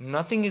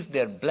 Nothing is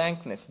there.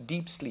 Blankness,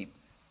 deep sleep.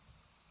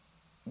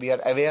 We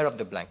are aware of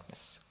the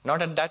blankness.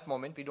 Not at that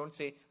moment. We don't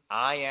say,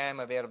 I am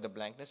aware of the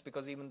blankness,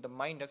 because even the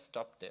mind has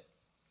stopped there.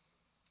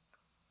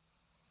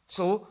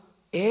 So,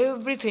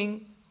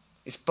 everything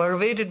is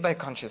pervaded by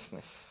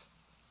consciousness.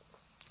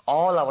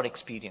 All our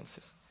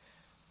experiences.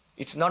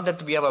 It's not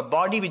that we have a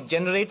body which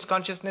generates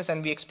consciousness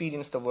and we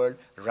experience the world.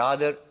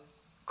 Rather,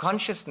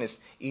 consciousness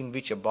in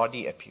which a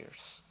body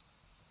appears.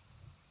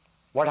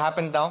 What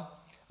happened now?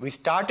 We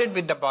started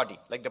with the body,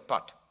 like the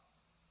pot.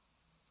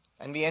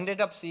 And we ended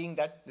up seeing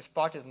that this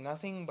pot is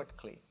nothing but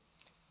clay.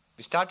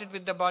 We started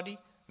with the body,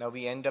 now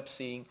we end up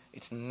seeing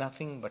it's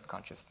nothing but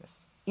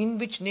consciousness, in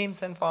which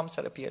names and forms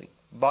are appearing.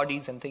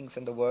 Bodies and things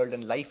and the world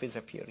and life is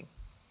appearing.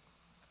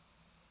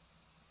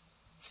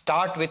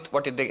 Start with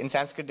what in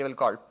Sanskrit they will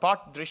call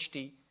pot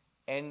drishti,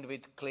 end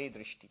with clay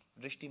drishti.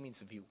 Drishti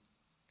means view.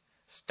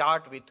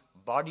 Start with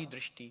body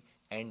drishti,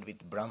 end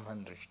with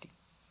Brahman drishti.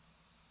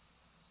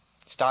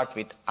 Start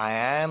with I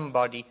am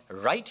body,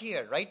 right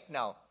here, right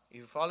now. If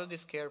you follow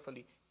this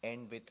carefully,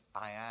 end with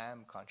I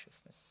am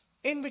consciousness,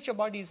 in which your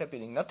body is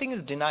appearing. Nothing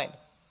is denied.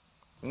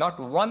 Not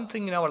one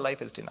thing in our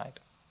life is denied.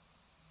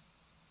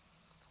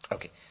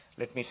 Okay,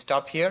 let me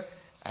stop here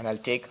and I'll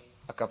take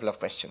a couple of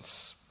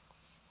questions.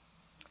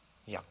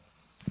 Yeah,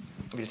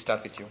 we'll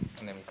start with you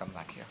and then we'll come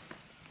back here,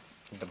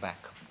 at the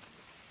back.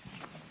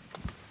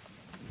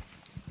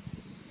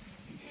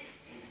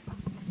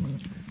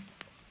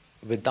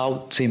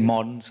 Without, say,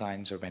 modern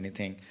science or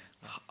anything,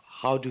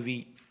 how did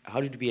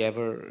we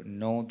ever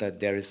know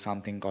that there is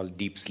something called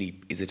deep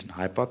sleep? Is it a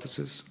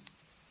hypothesis?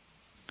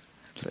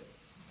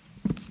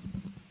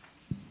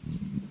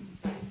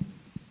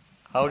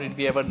 How did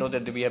we ever know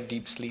that we have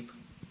deep sleep?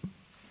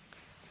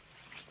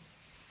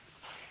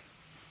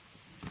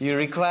 You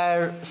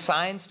require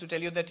science to tell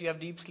you that you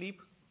have deep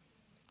sleep?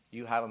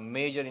 You have a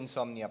major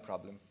insomnia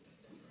problem.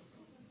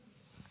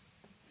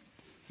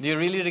 Do you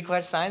really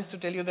require science to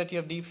tell you that you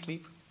have deep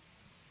sleep?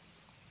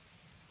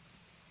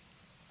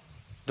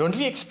 Don't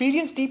we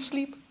experience deep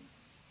sleep?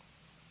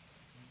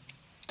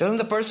 Doesn't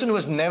the person who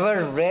has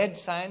never read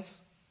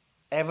science,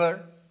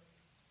 ever,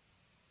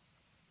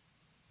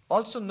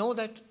 also know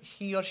that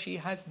he or she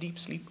has deep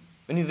sleep?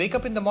 When you wake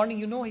up in the morning,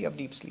 you know you have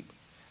deep sleep.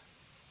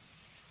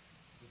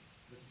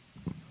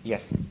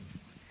 Yes.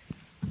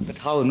 But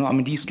how? No, I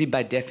mean, deep sleep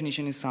by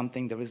definition is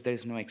something there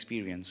is no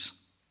experience.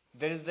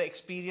 There is the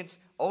experience.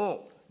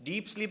 Oh,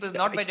 deep sleep is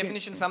not by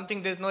definition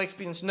something there is no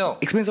experience. No.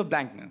 Experience of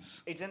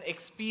blankness. It's an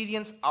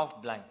experience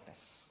of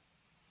blankness.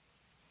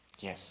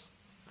 Yes.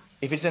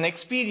 If it's an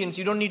experience,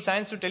 you don't need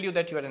science to tell you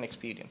that you had an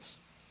experience.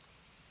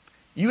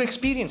 You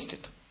experienced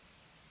it.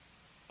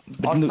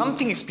 Or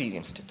something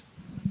experienced it.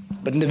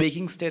 But in the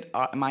waking state,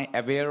 am I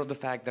aware of the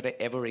fact that I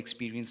ever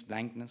experienced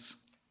blankness?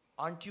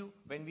 Aren't you?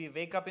 When we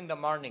wake up in the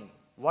morning,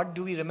 what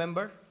do we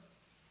remember?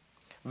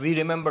 We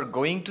remember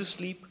going to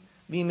sleep.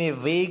 We may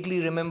vaguely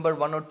remember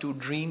one or two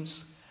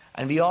dreams.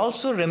 And we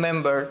also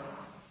remember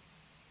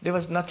there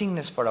was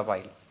nothingness for a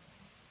while.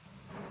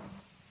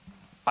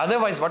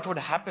 Otherwise, what would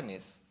happen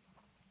is,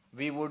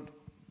 we would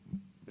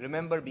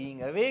remember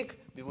being awake,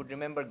 we would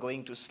remember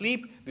going to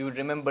sleep, we would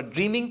remember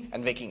dreaming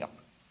and waking up.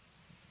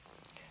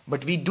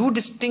 But we do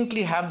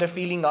distinctly have the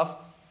feeling of,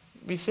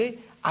 we say,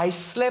 I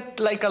slept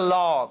like a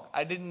log,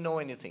 I didn't know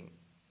anything.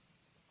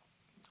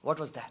 What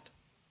was that?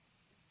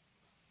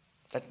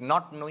 That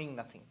not knowing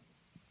nothing.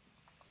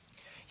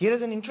 Here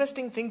is an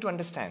interesting thing to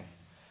understand.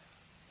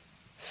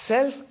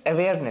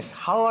 Self-awareness,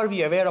 how are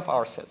we aware of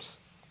ourselves?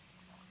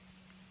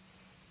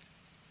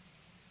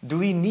 Do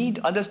we need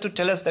others to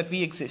tell us that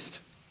we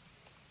exist?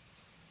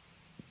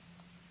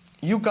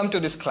 You come to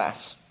this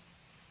class.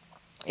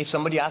 If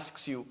somebody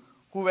asks you,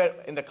 who were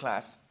in the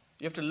class,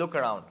 you have to look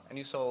around and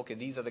you say, okay,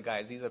 these are the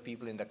guys, these are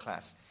people in the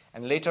class.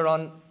 And later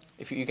on,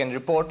 if you can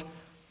report,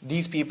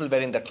 these people were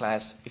in the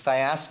class. If I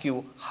ask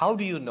you, how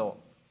do you know?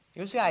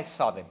 You say, I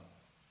saw them.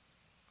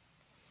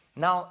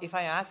 Now, if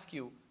I ask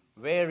you,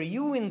 were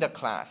you in the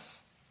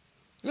class?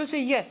 You'll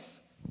say,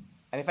 yes.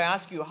 And if I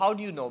ask you, how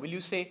do you know? Will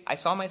you say, I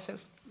saw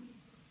myself?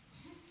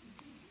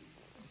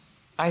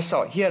 I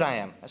saw, here I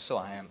am, so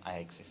I am, I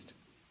exist.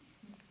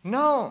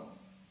 No.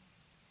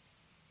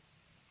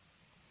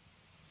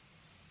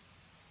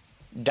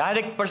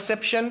 Direct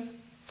perception,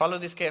 follow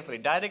this carefully,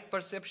 direct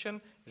perception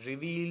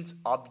reveals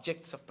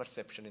objects of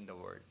perception in the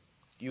world.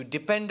 You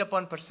depend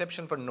upon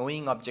perception for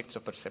knowing objects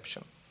of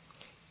perception.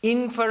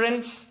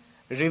 Inference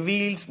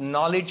reveals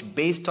knowledge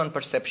based on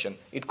perception.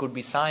 It could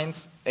be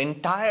science.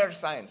 Entire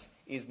science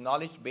is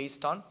knowledge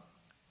based on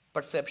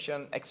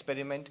perception,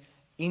 experiment,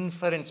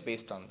 inference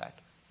based on that.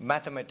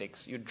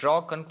 Mathematics, you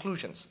draw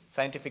conclusions,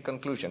 scientific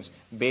conclusions,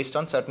 based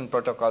on certain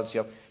protocols.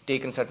 You have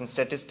taken certain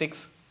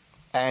statistics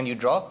and you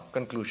draw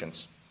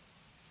conclusions.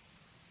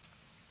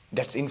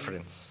 That's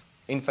inference,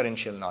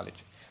 inferential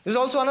knowledge. There's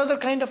also another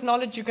kind of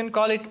knowledge, you can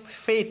call it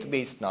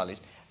faith-based knowledge.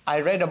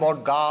 I read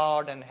about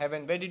God and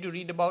heaven. Where did you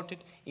read about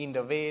it? In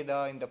the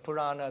Veda, in the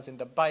Puranas, in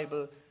the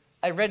Bible.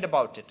 I read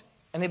about it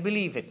and I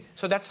believe it.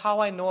 So that's how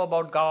I know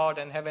about God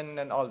and heaven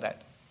and all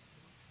that.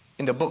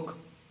 In the book.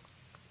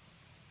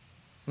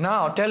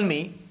 Now tell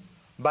me,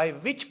 by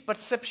which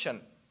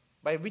perception,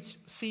 by which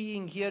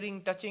seeing,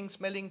 hearing, touching,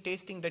 smelling,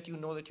 tasting that you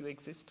know that you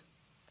exist?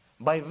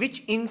 By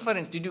which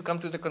inference did you come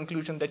to the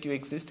conclusion that you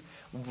exist?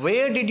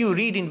 Where did you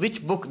read in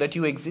which book that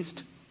you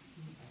exist?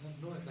 I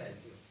don't know if I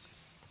exist.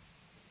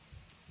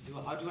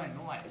 How do I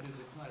know I exist?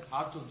 It's not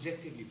hard to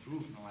objectively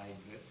prove no I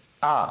exist.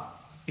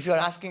 If you are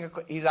asking,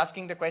 he's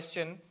asking the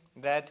question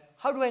that,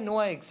 how do I know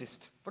I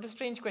exist? What a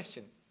strange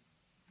question.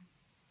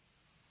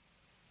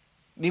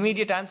 The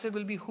immediate answer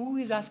will be, who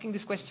is asking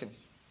this question?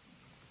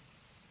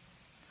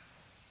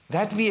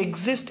 That we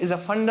exist is a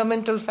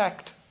fundamental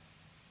fact,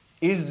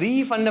 is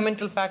the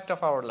fundamental fact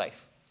of our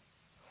life.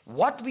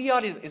 What we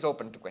are is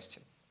open to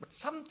question, but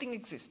something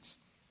exists.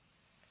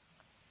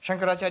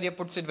 Shankaracharya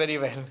puts it very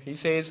well. He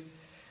says,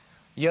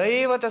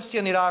 Yaeva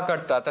tasya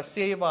nirakarta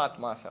tasyeva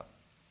atmasa.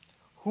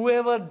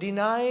 Whoever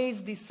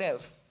denies the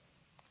self,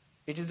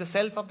 it is the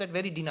self of that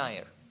very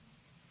denier.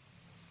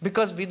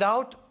 Because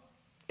without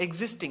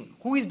existing,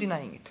 who is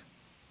denying it?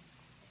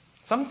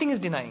 Something is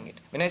denying it.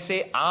 When I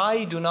say,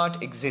 I do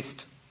not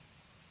exist,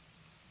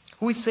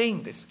 who is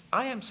saying this?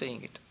 I am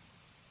saying it.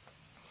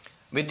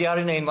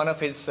 Vidyaranya, in one of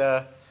his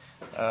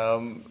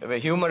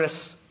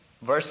humorous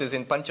verses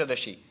in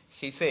Panchadashi,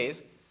 he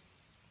says,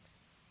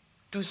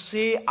 to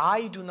say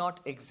I do not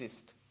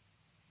exist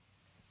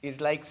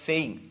is like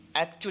saying,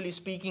 actually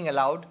speaking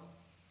aloud,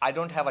 I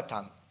don't have a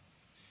tongue.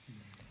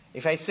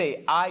 If I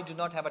say I do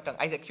not have a tongue,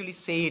 I actually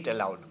say it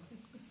aloud.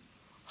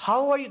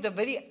 How are you? The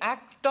very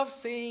act of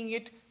saying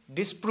it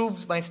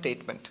disproves my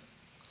statement.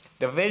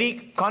 The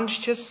very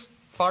conscious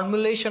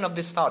formulation of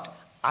this thought,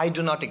 I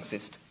do not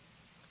exist,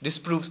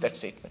 disproves that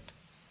statement.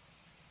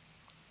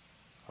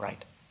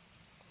 Right.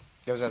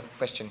 There was a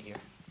question here.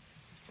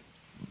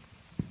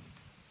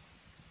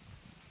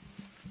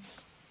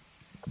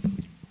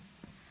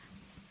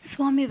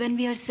 Swami, when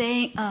we are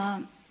saying,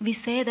 we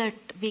say that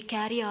we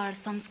carry our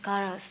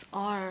samskaras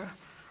or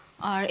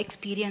our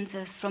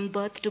experiences from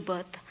birth to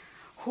birth.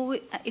 Who,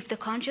 if the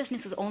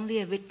consciousness is only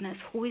a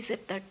witness, who is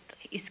it that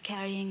is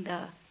carrying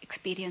the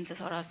experiences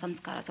or our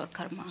samskaras or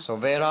karma? So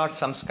where are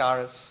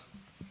samskaras?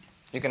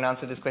 You can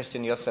answer this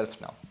question yourself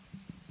now.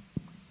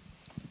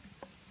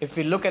 If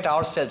we look at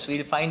ourselves,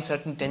 we'll find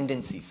certain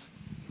tendencies,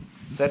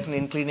 certain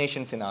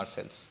inclinations in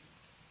ourselves.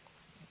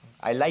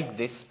 I like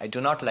this, I do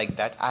not like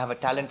that, I have a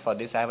talent for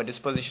this, I have a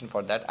disposition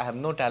for that, I have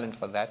no talent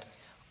for that.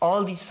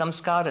 All these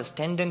samskaras,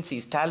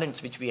 tendencies,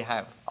 talents which we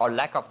have, or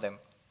lack of them,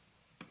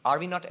 are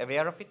we not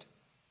aware of it?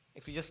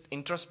 If we just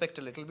introspect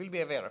a little, we'll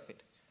be aware of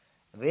it.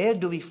 Where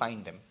do we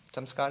find them?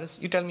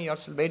 Samskaras? You tell me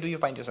yourself, where do you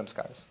find your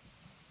samskaras?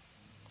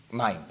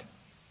 Mind.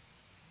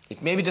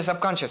 It may be the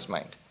subconscious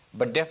mind,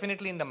 but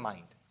definitely in the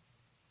mind.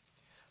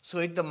 So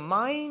if the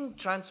mind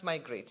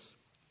transmigrates,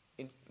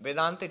 in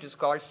Vedanta it is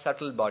called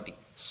subtle body,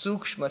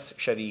 Sukshma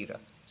Sharira.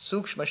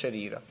 Sukshma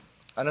Sharira.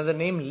 Another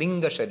name,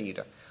 Linga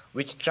Sharira,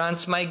 which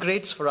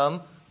transmigrates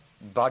from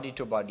body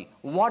to body.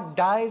 What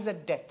dies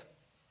at death?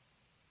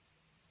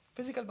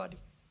 Physical body.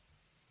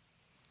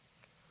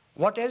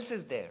 What else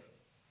is there?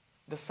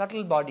 The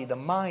subtle body, the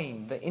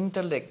mind, the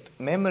intellect,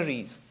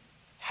 memories,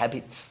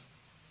 habits,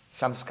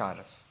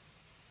 samskaras.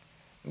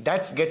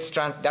 That gets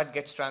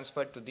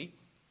transferred to the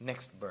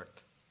next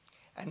birth.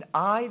 And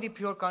I, the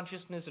pure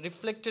consciousness,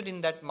 reflected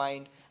in that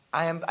mind,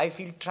 I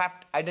feel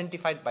trapped,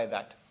 identified by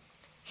that.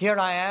 Here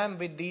I am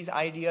with these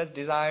ideas,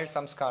 desires,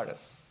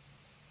 samskaras.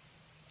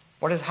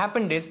 What has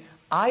happened is,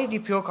 I, the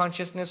pure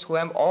consciousness, who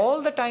am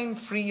all the time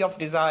free of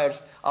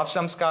desires, of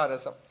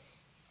samskaras,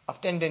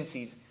 of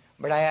tendencies,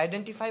 but I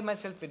identify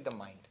myself with the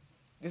mind.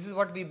 This is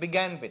what we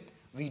began with.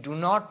 We do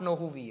not know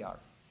who we are.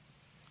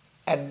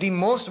 At the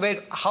most,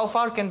 how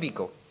far can we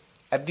go?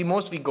 At the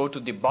most, we go to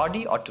the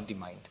body or to the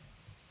mind.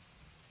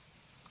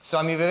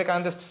 Swami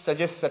Vivekananda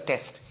suggests a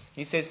test.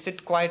 He says,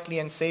 sit quietly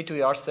and say to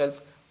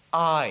yourself,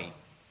 I.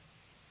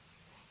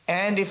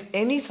 And if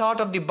any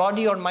thought of the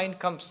body or mind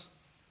comes,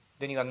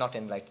 then you are not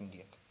enlightened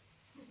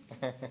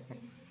yet.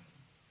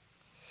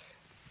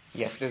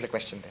 Yes, there's a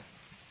question there.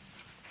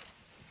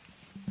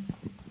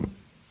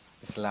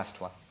 This is the last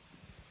one.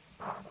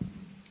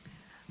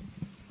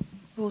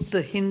 Both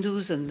the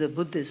Hindus and the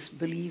Buddhists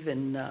believe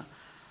in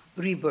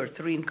rebirth,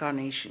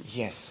 reincarnation.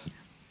 Yes.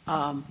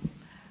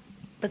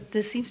 But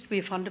there seems to be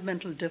a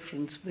fundamental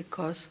difference,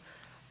 because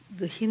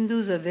the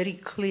Hindus are very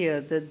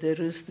clear that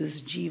there is this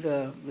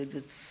jiva with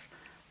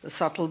the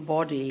subtle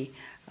body,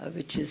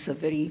 which is a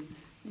very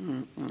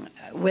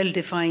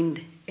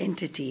well-defined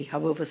entity,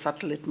 however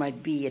subtle it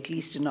might be, at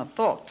least in our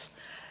thoughts,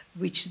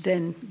 which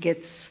then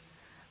gets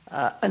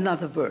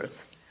another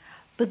birth.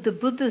 But the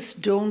Buddhists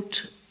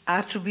don't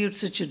attribute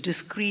such a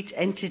discrete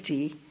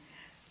entity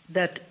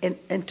that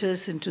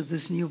enters into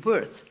this new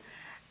birth.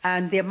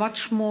 And they're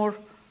much more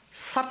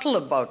subtle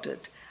about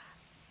it.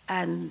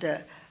 And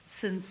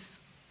since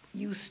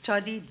you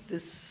studied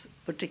this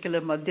particular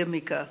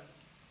Madhyamika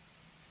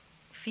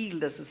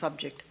field as a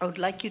subject, I would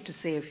like you to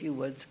say a few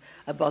words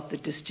about the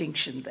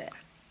distinction there.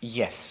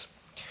 Yes.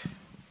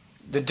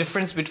 The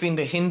difference between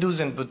the Hindus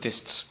and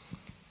Buddhists,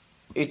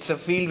 it's a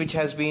field which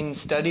has been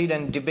studied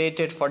and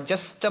debated for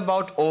just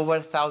about over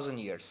 1,000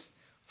 years.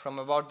 From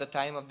about the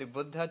time of the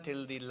Buddha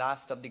till the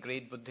last of the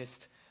great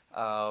Buddhist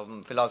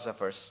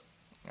philosophers.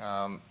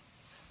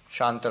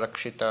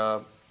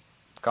 Shantarakshita,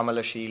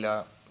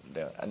 Kamalashila,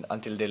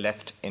 until they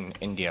left in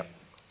India.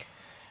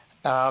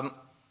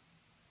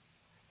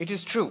 It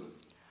is true.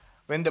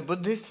 When the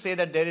Buddhists say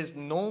that there is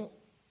no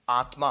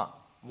Atma,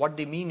 what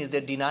they mean is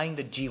they're denying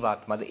the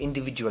Jivatma, the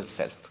individual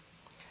self.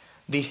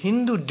 The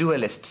Hindu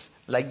dualists,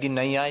 like the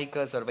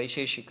Nayayikas or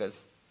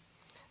Vaisheshikas,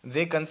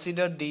 They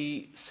consider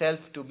the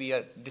self to be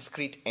a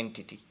discrete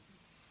entity.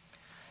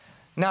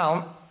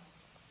 Now,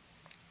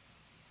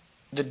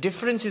 the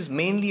difference is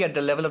mainly at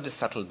the level of the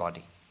subtle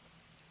body.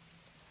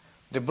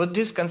 The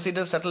Buddhists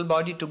consider subtle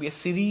body to be a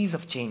series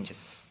of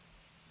changes,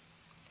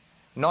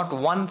 not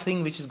one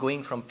thing which is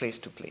going from place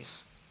to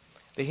place.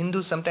 The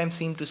Hindus sometimes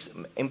seem to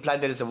imply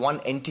there is a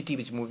one entity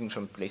which is moving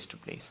from place to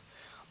place.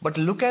 But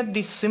look at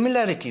the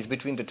similarities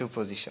between the two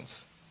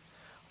positions.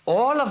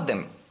 All of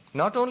them,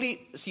 not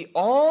only, see,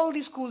 all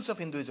the schools of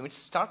Hinduism, it's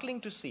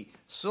startling to see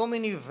so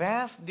many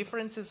vast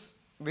differences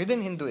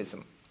within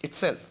Hinduism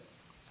itself.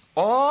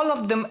 All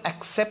of them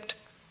accept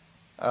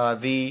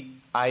the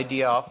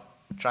idea of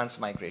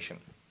transmigration,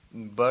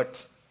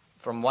 births,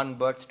 from one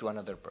birth to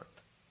another birth.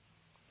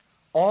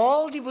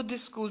 All the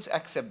Buddhist schools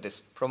accept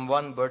this, from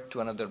one birth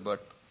to another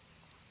birth.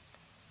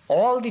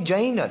 All the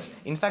Jainas,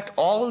 in fact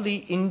all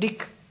the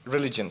Indic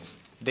religions,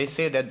 they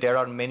say that there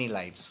are many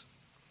lives.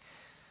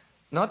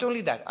 Not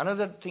only that,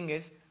 another thing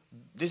is,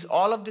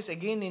 all of this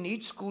again in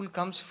each school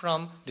comes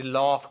from the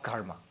law of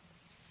karma.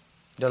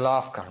 The law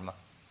of karma.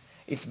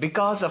 It's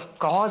because of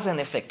cause and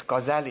effect,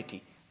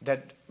 causality,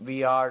 that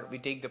we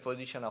take the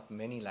position of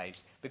many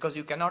lives. Because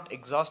you cannot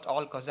exhaust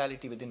all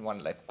causality within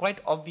one life.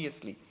 Quite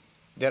obviously,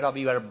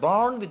 we are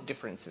born with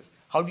differences.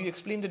 How do you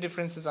explain the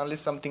differences unless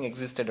something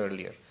existed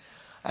earlier?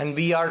 And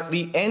we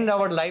end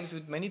our lives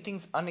with many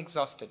things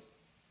unexhausted.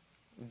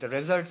 The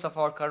results of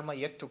our karma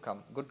yet to come,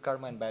 good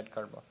karma and bad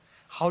karma.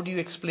 How do you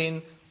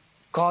explain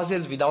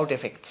causes without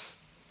effects?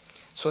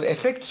 So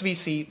effects we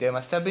see, there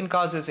must have been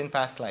causes in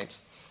past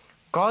lives.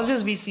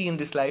 Causes we see in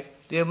this life,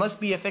 there must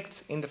be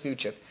effects in the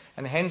future.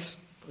 And hence,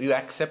 you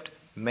accept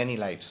many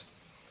lives.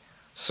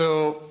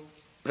 So,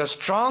 the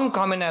strong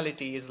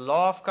commonality is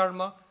law of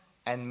karma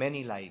and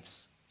many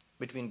lives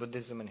between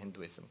Buddhism and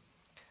Hinduism.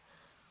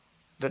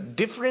 The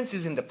difference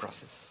is in the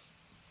process.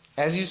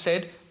 As you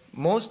said,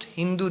 most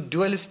Hindu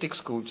dualistic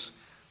schools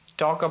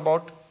talk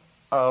about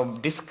a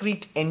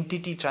discrete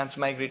entity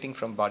transmigrating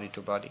from body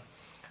to body.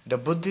 The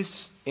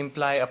Buddhists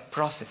imply a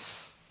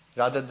process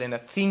rather than a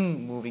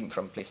thing moving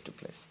from place to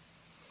place.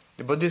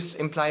 The Buddhists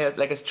imply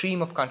like a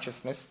stream of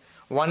consciousness,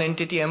 one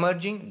entity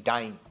emerging,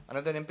 dying,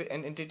 another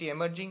entity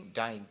emerging,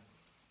 dying.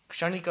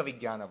 Kshanika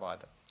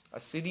Vijnanavada,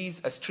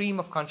 a stream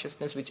of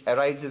consciousness which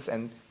arises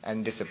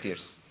and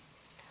disappears.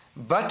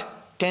 But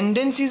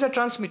tendencies are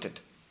transmitted.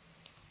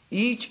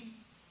 Each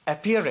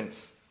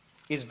appearance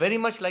is very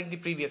much like the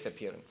previous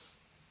appearance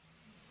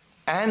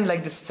and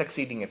like the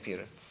succeeding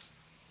appearance.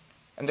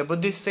 And the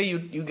Buddhists say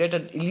you get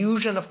an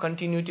illusion of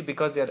continuity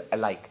because they are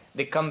alike.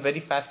 They come very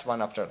fast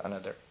one after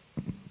another.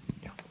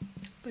 Yeah.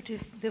 But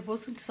if there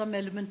wasn't some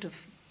element of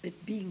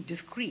it being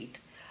discrete,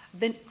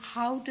 then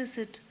how does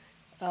it,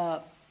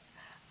 how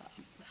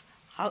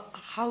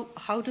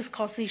does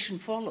causation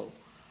follow?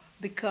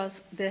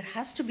 Because there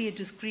has to be a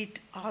discrete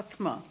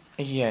Atma.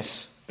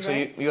 Yes. So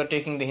right? you are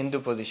taking the Hindu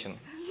position.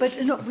 But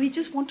we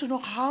just want to know,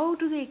 how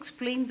do they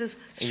explain this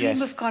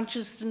stream of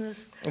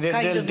consciousness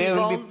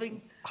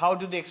evolving? How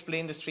do they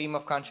explain the stream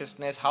of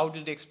consciousness? How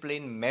do they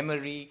explain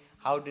memory?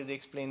 How do they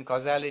explain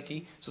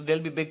causality? So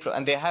there'll be big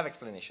and they have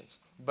explanations.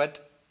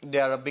 But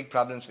there are big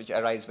problems which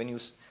arise when you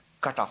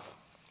cut off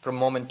from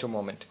moment to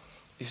moment.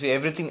 You see,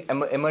 everything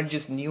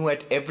emerges new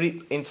at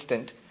every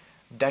instant.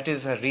 That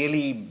is a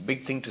really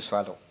big thing to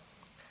swallow.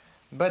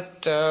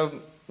 But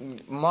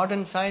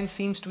modern science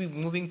seems to be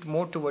moving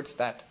more towards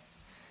that.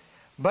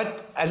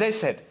 But as I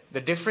said, the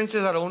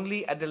differences are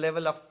only at the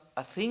level of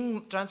a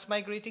thing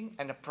transmigrating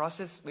and a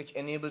process which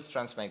enables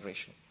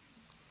transmigration.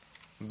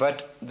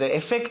 But the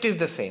effect is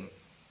the same.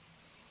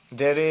 We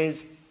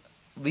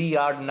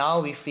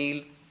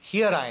feel,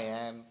 here I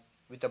am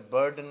with a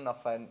burden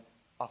of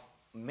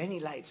many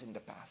lives in the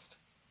past.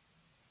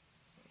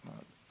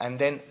 And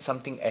then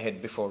something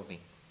ahead before me.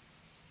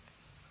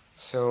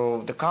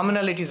 So the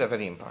commonalities are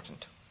very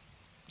important.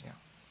 Yeah.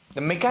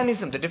 The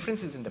mechanism, the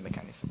difference is in the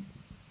mechanism.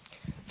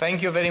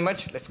 Thank you very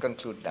much. Let's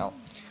conclude now.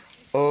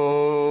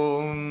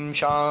 Om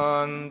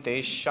Shanti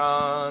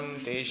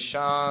Shanti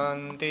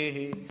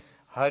Shanti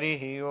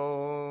Harihi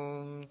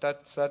Om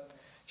Tat Sat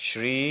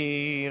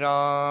Shri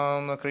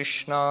Ram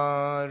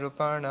Krishna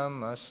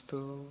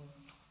Rupanamastu.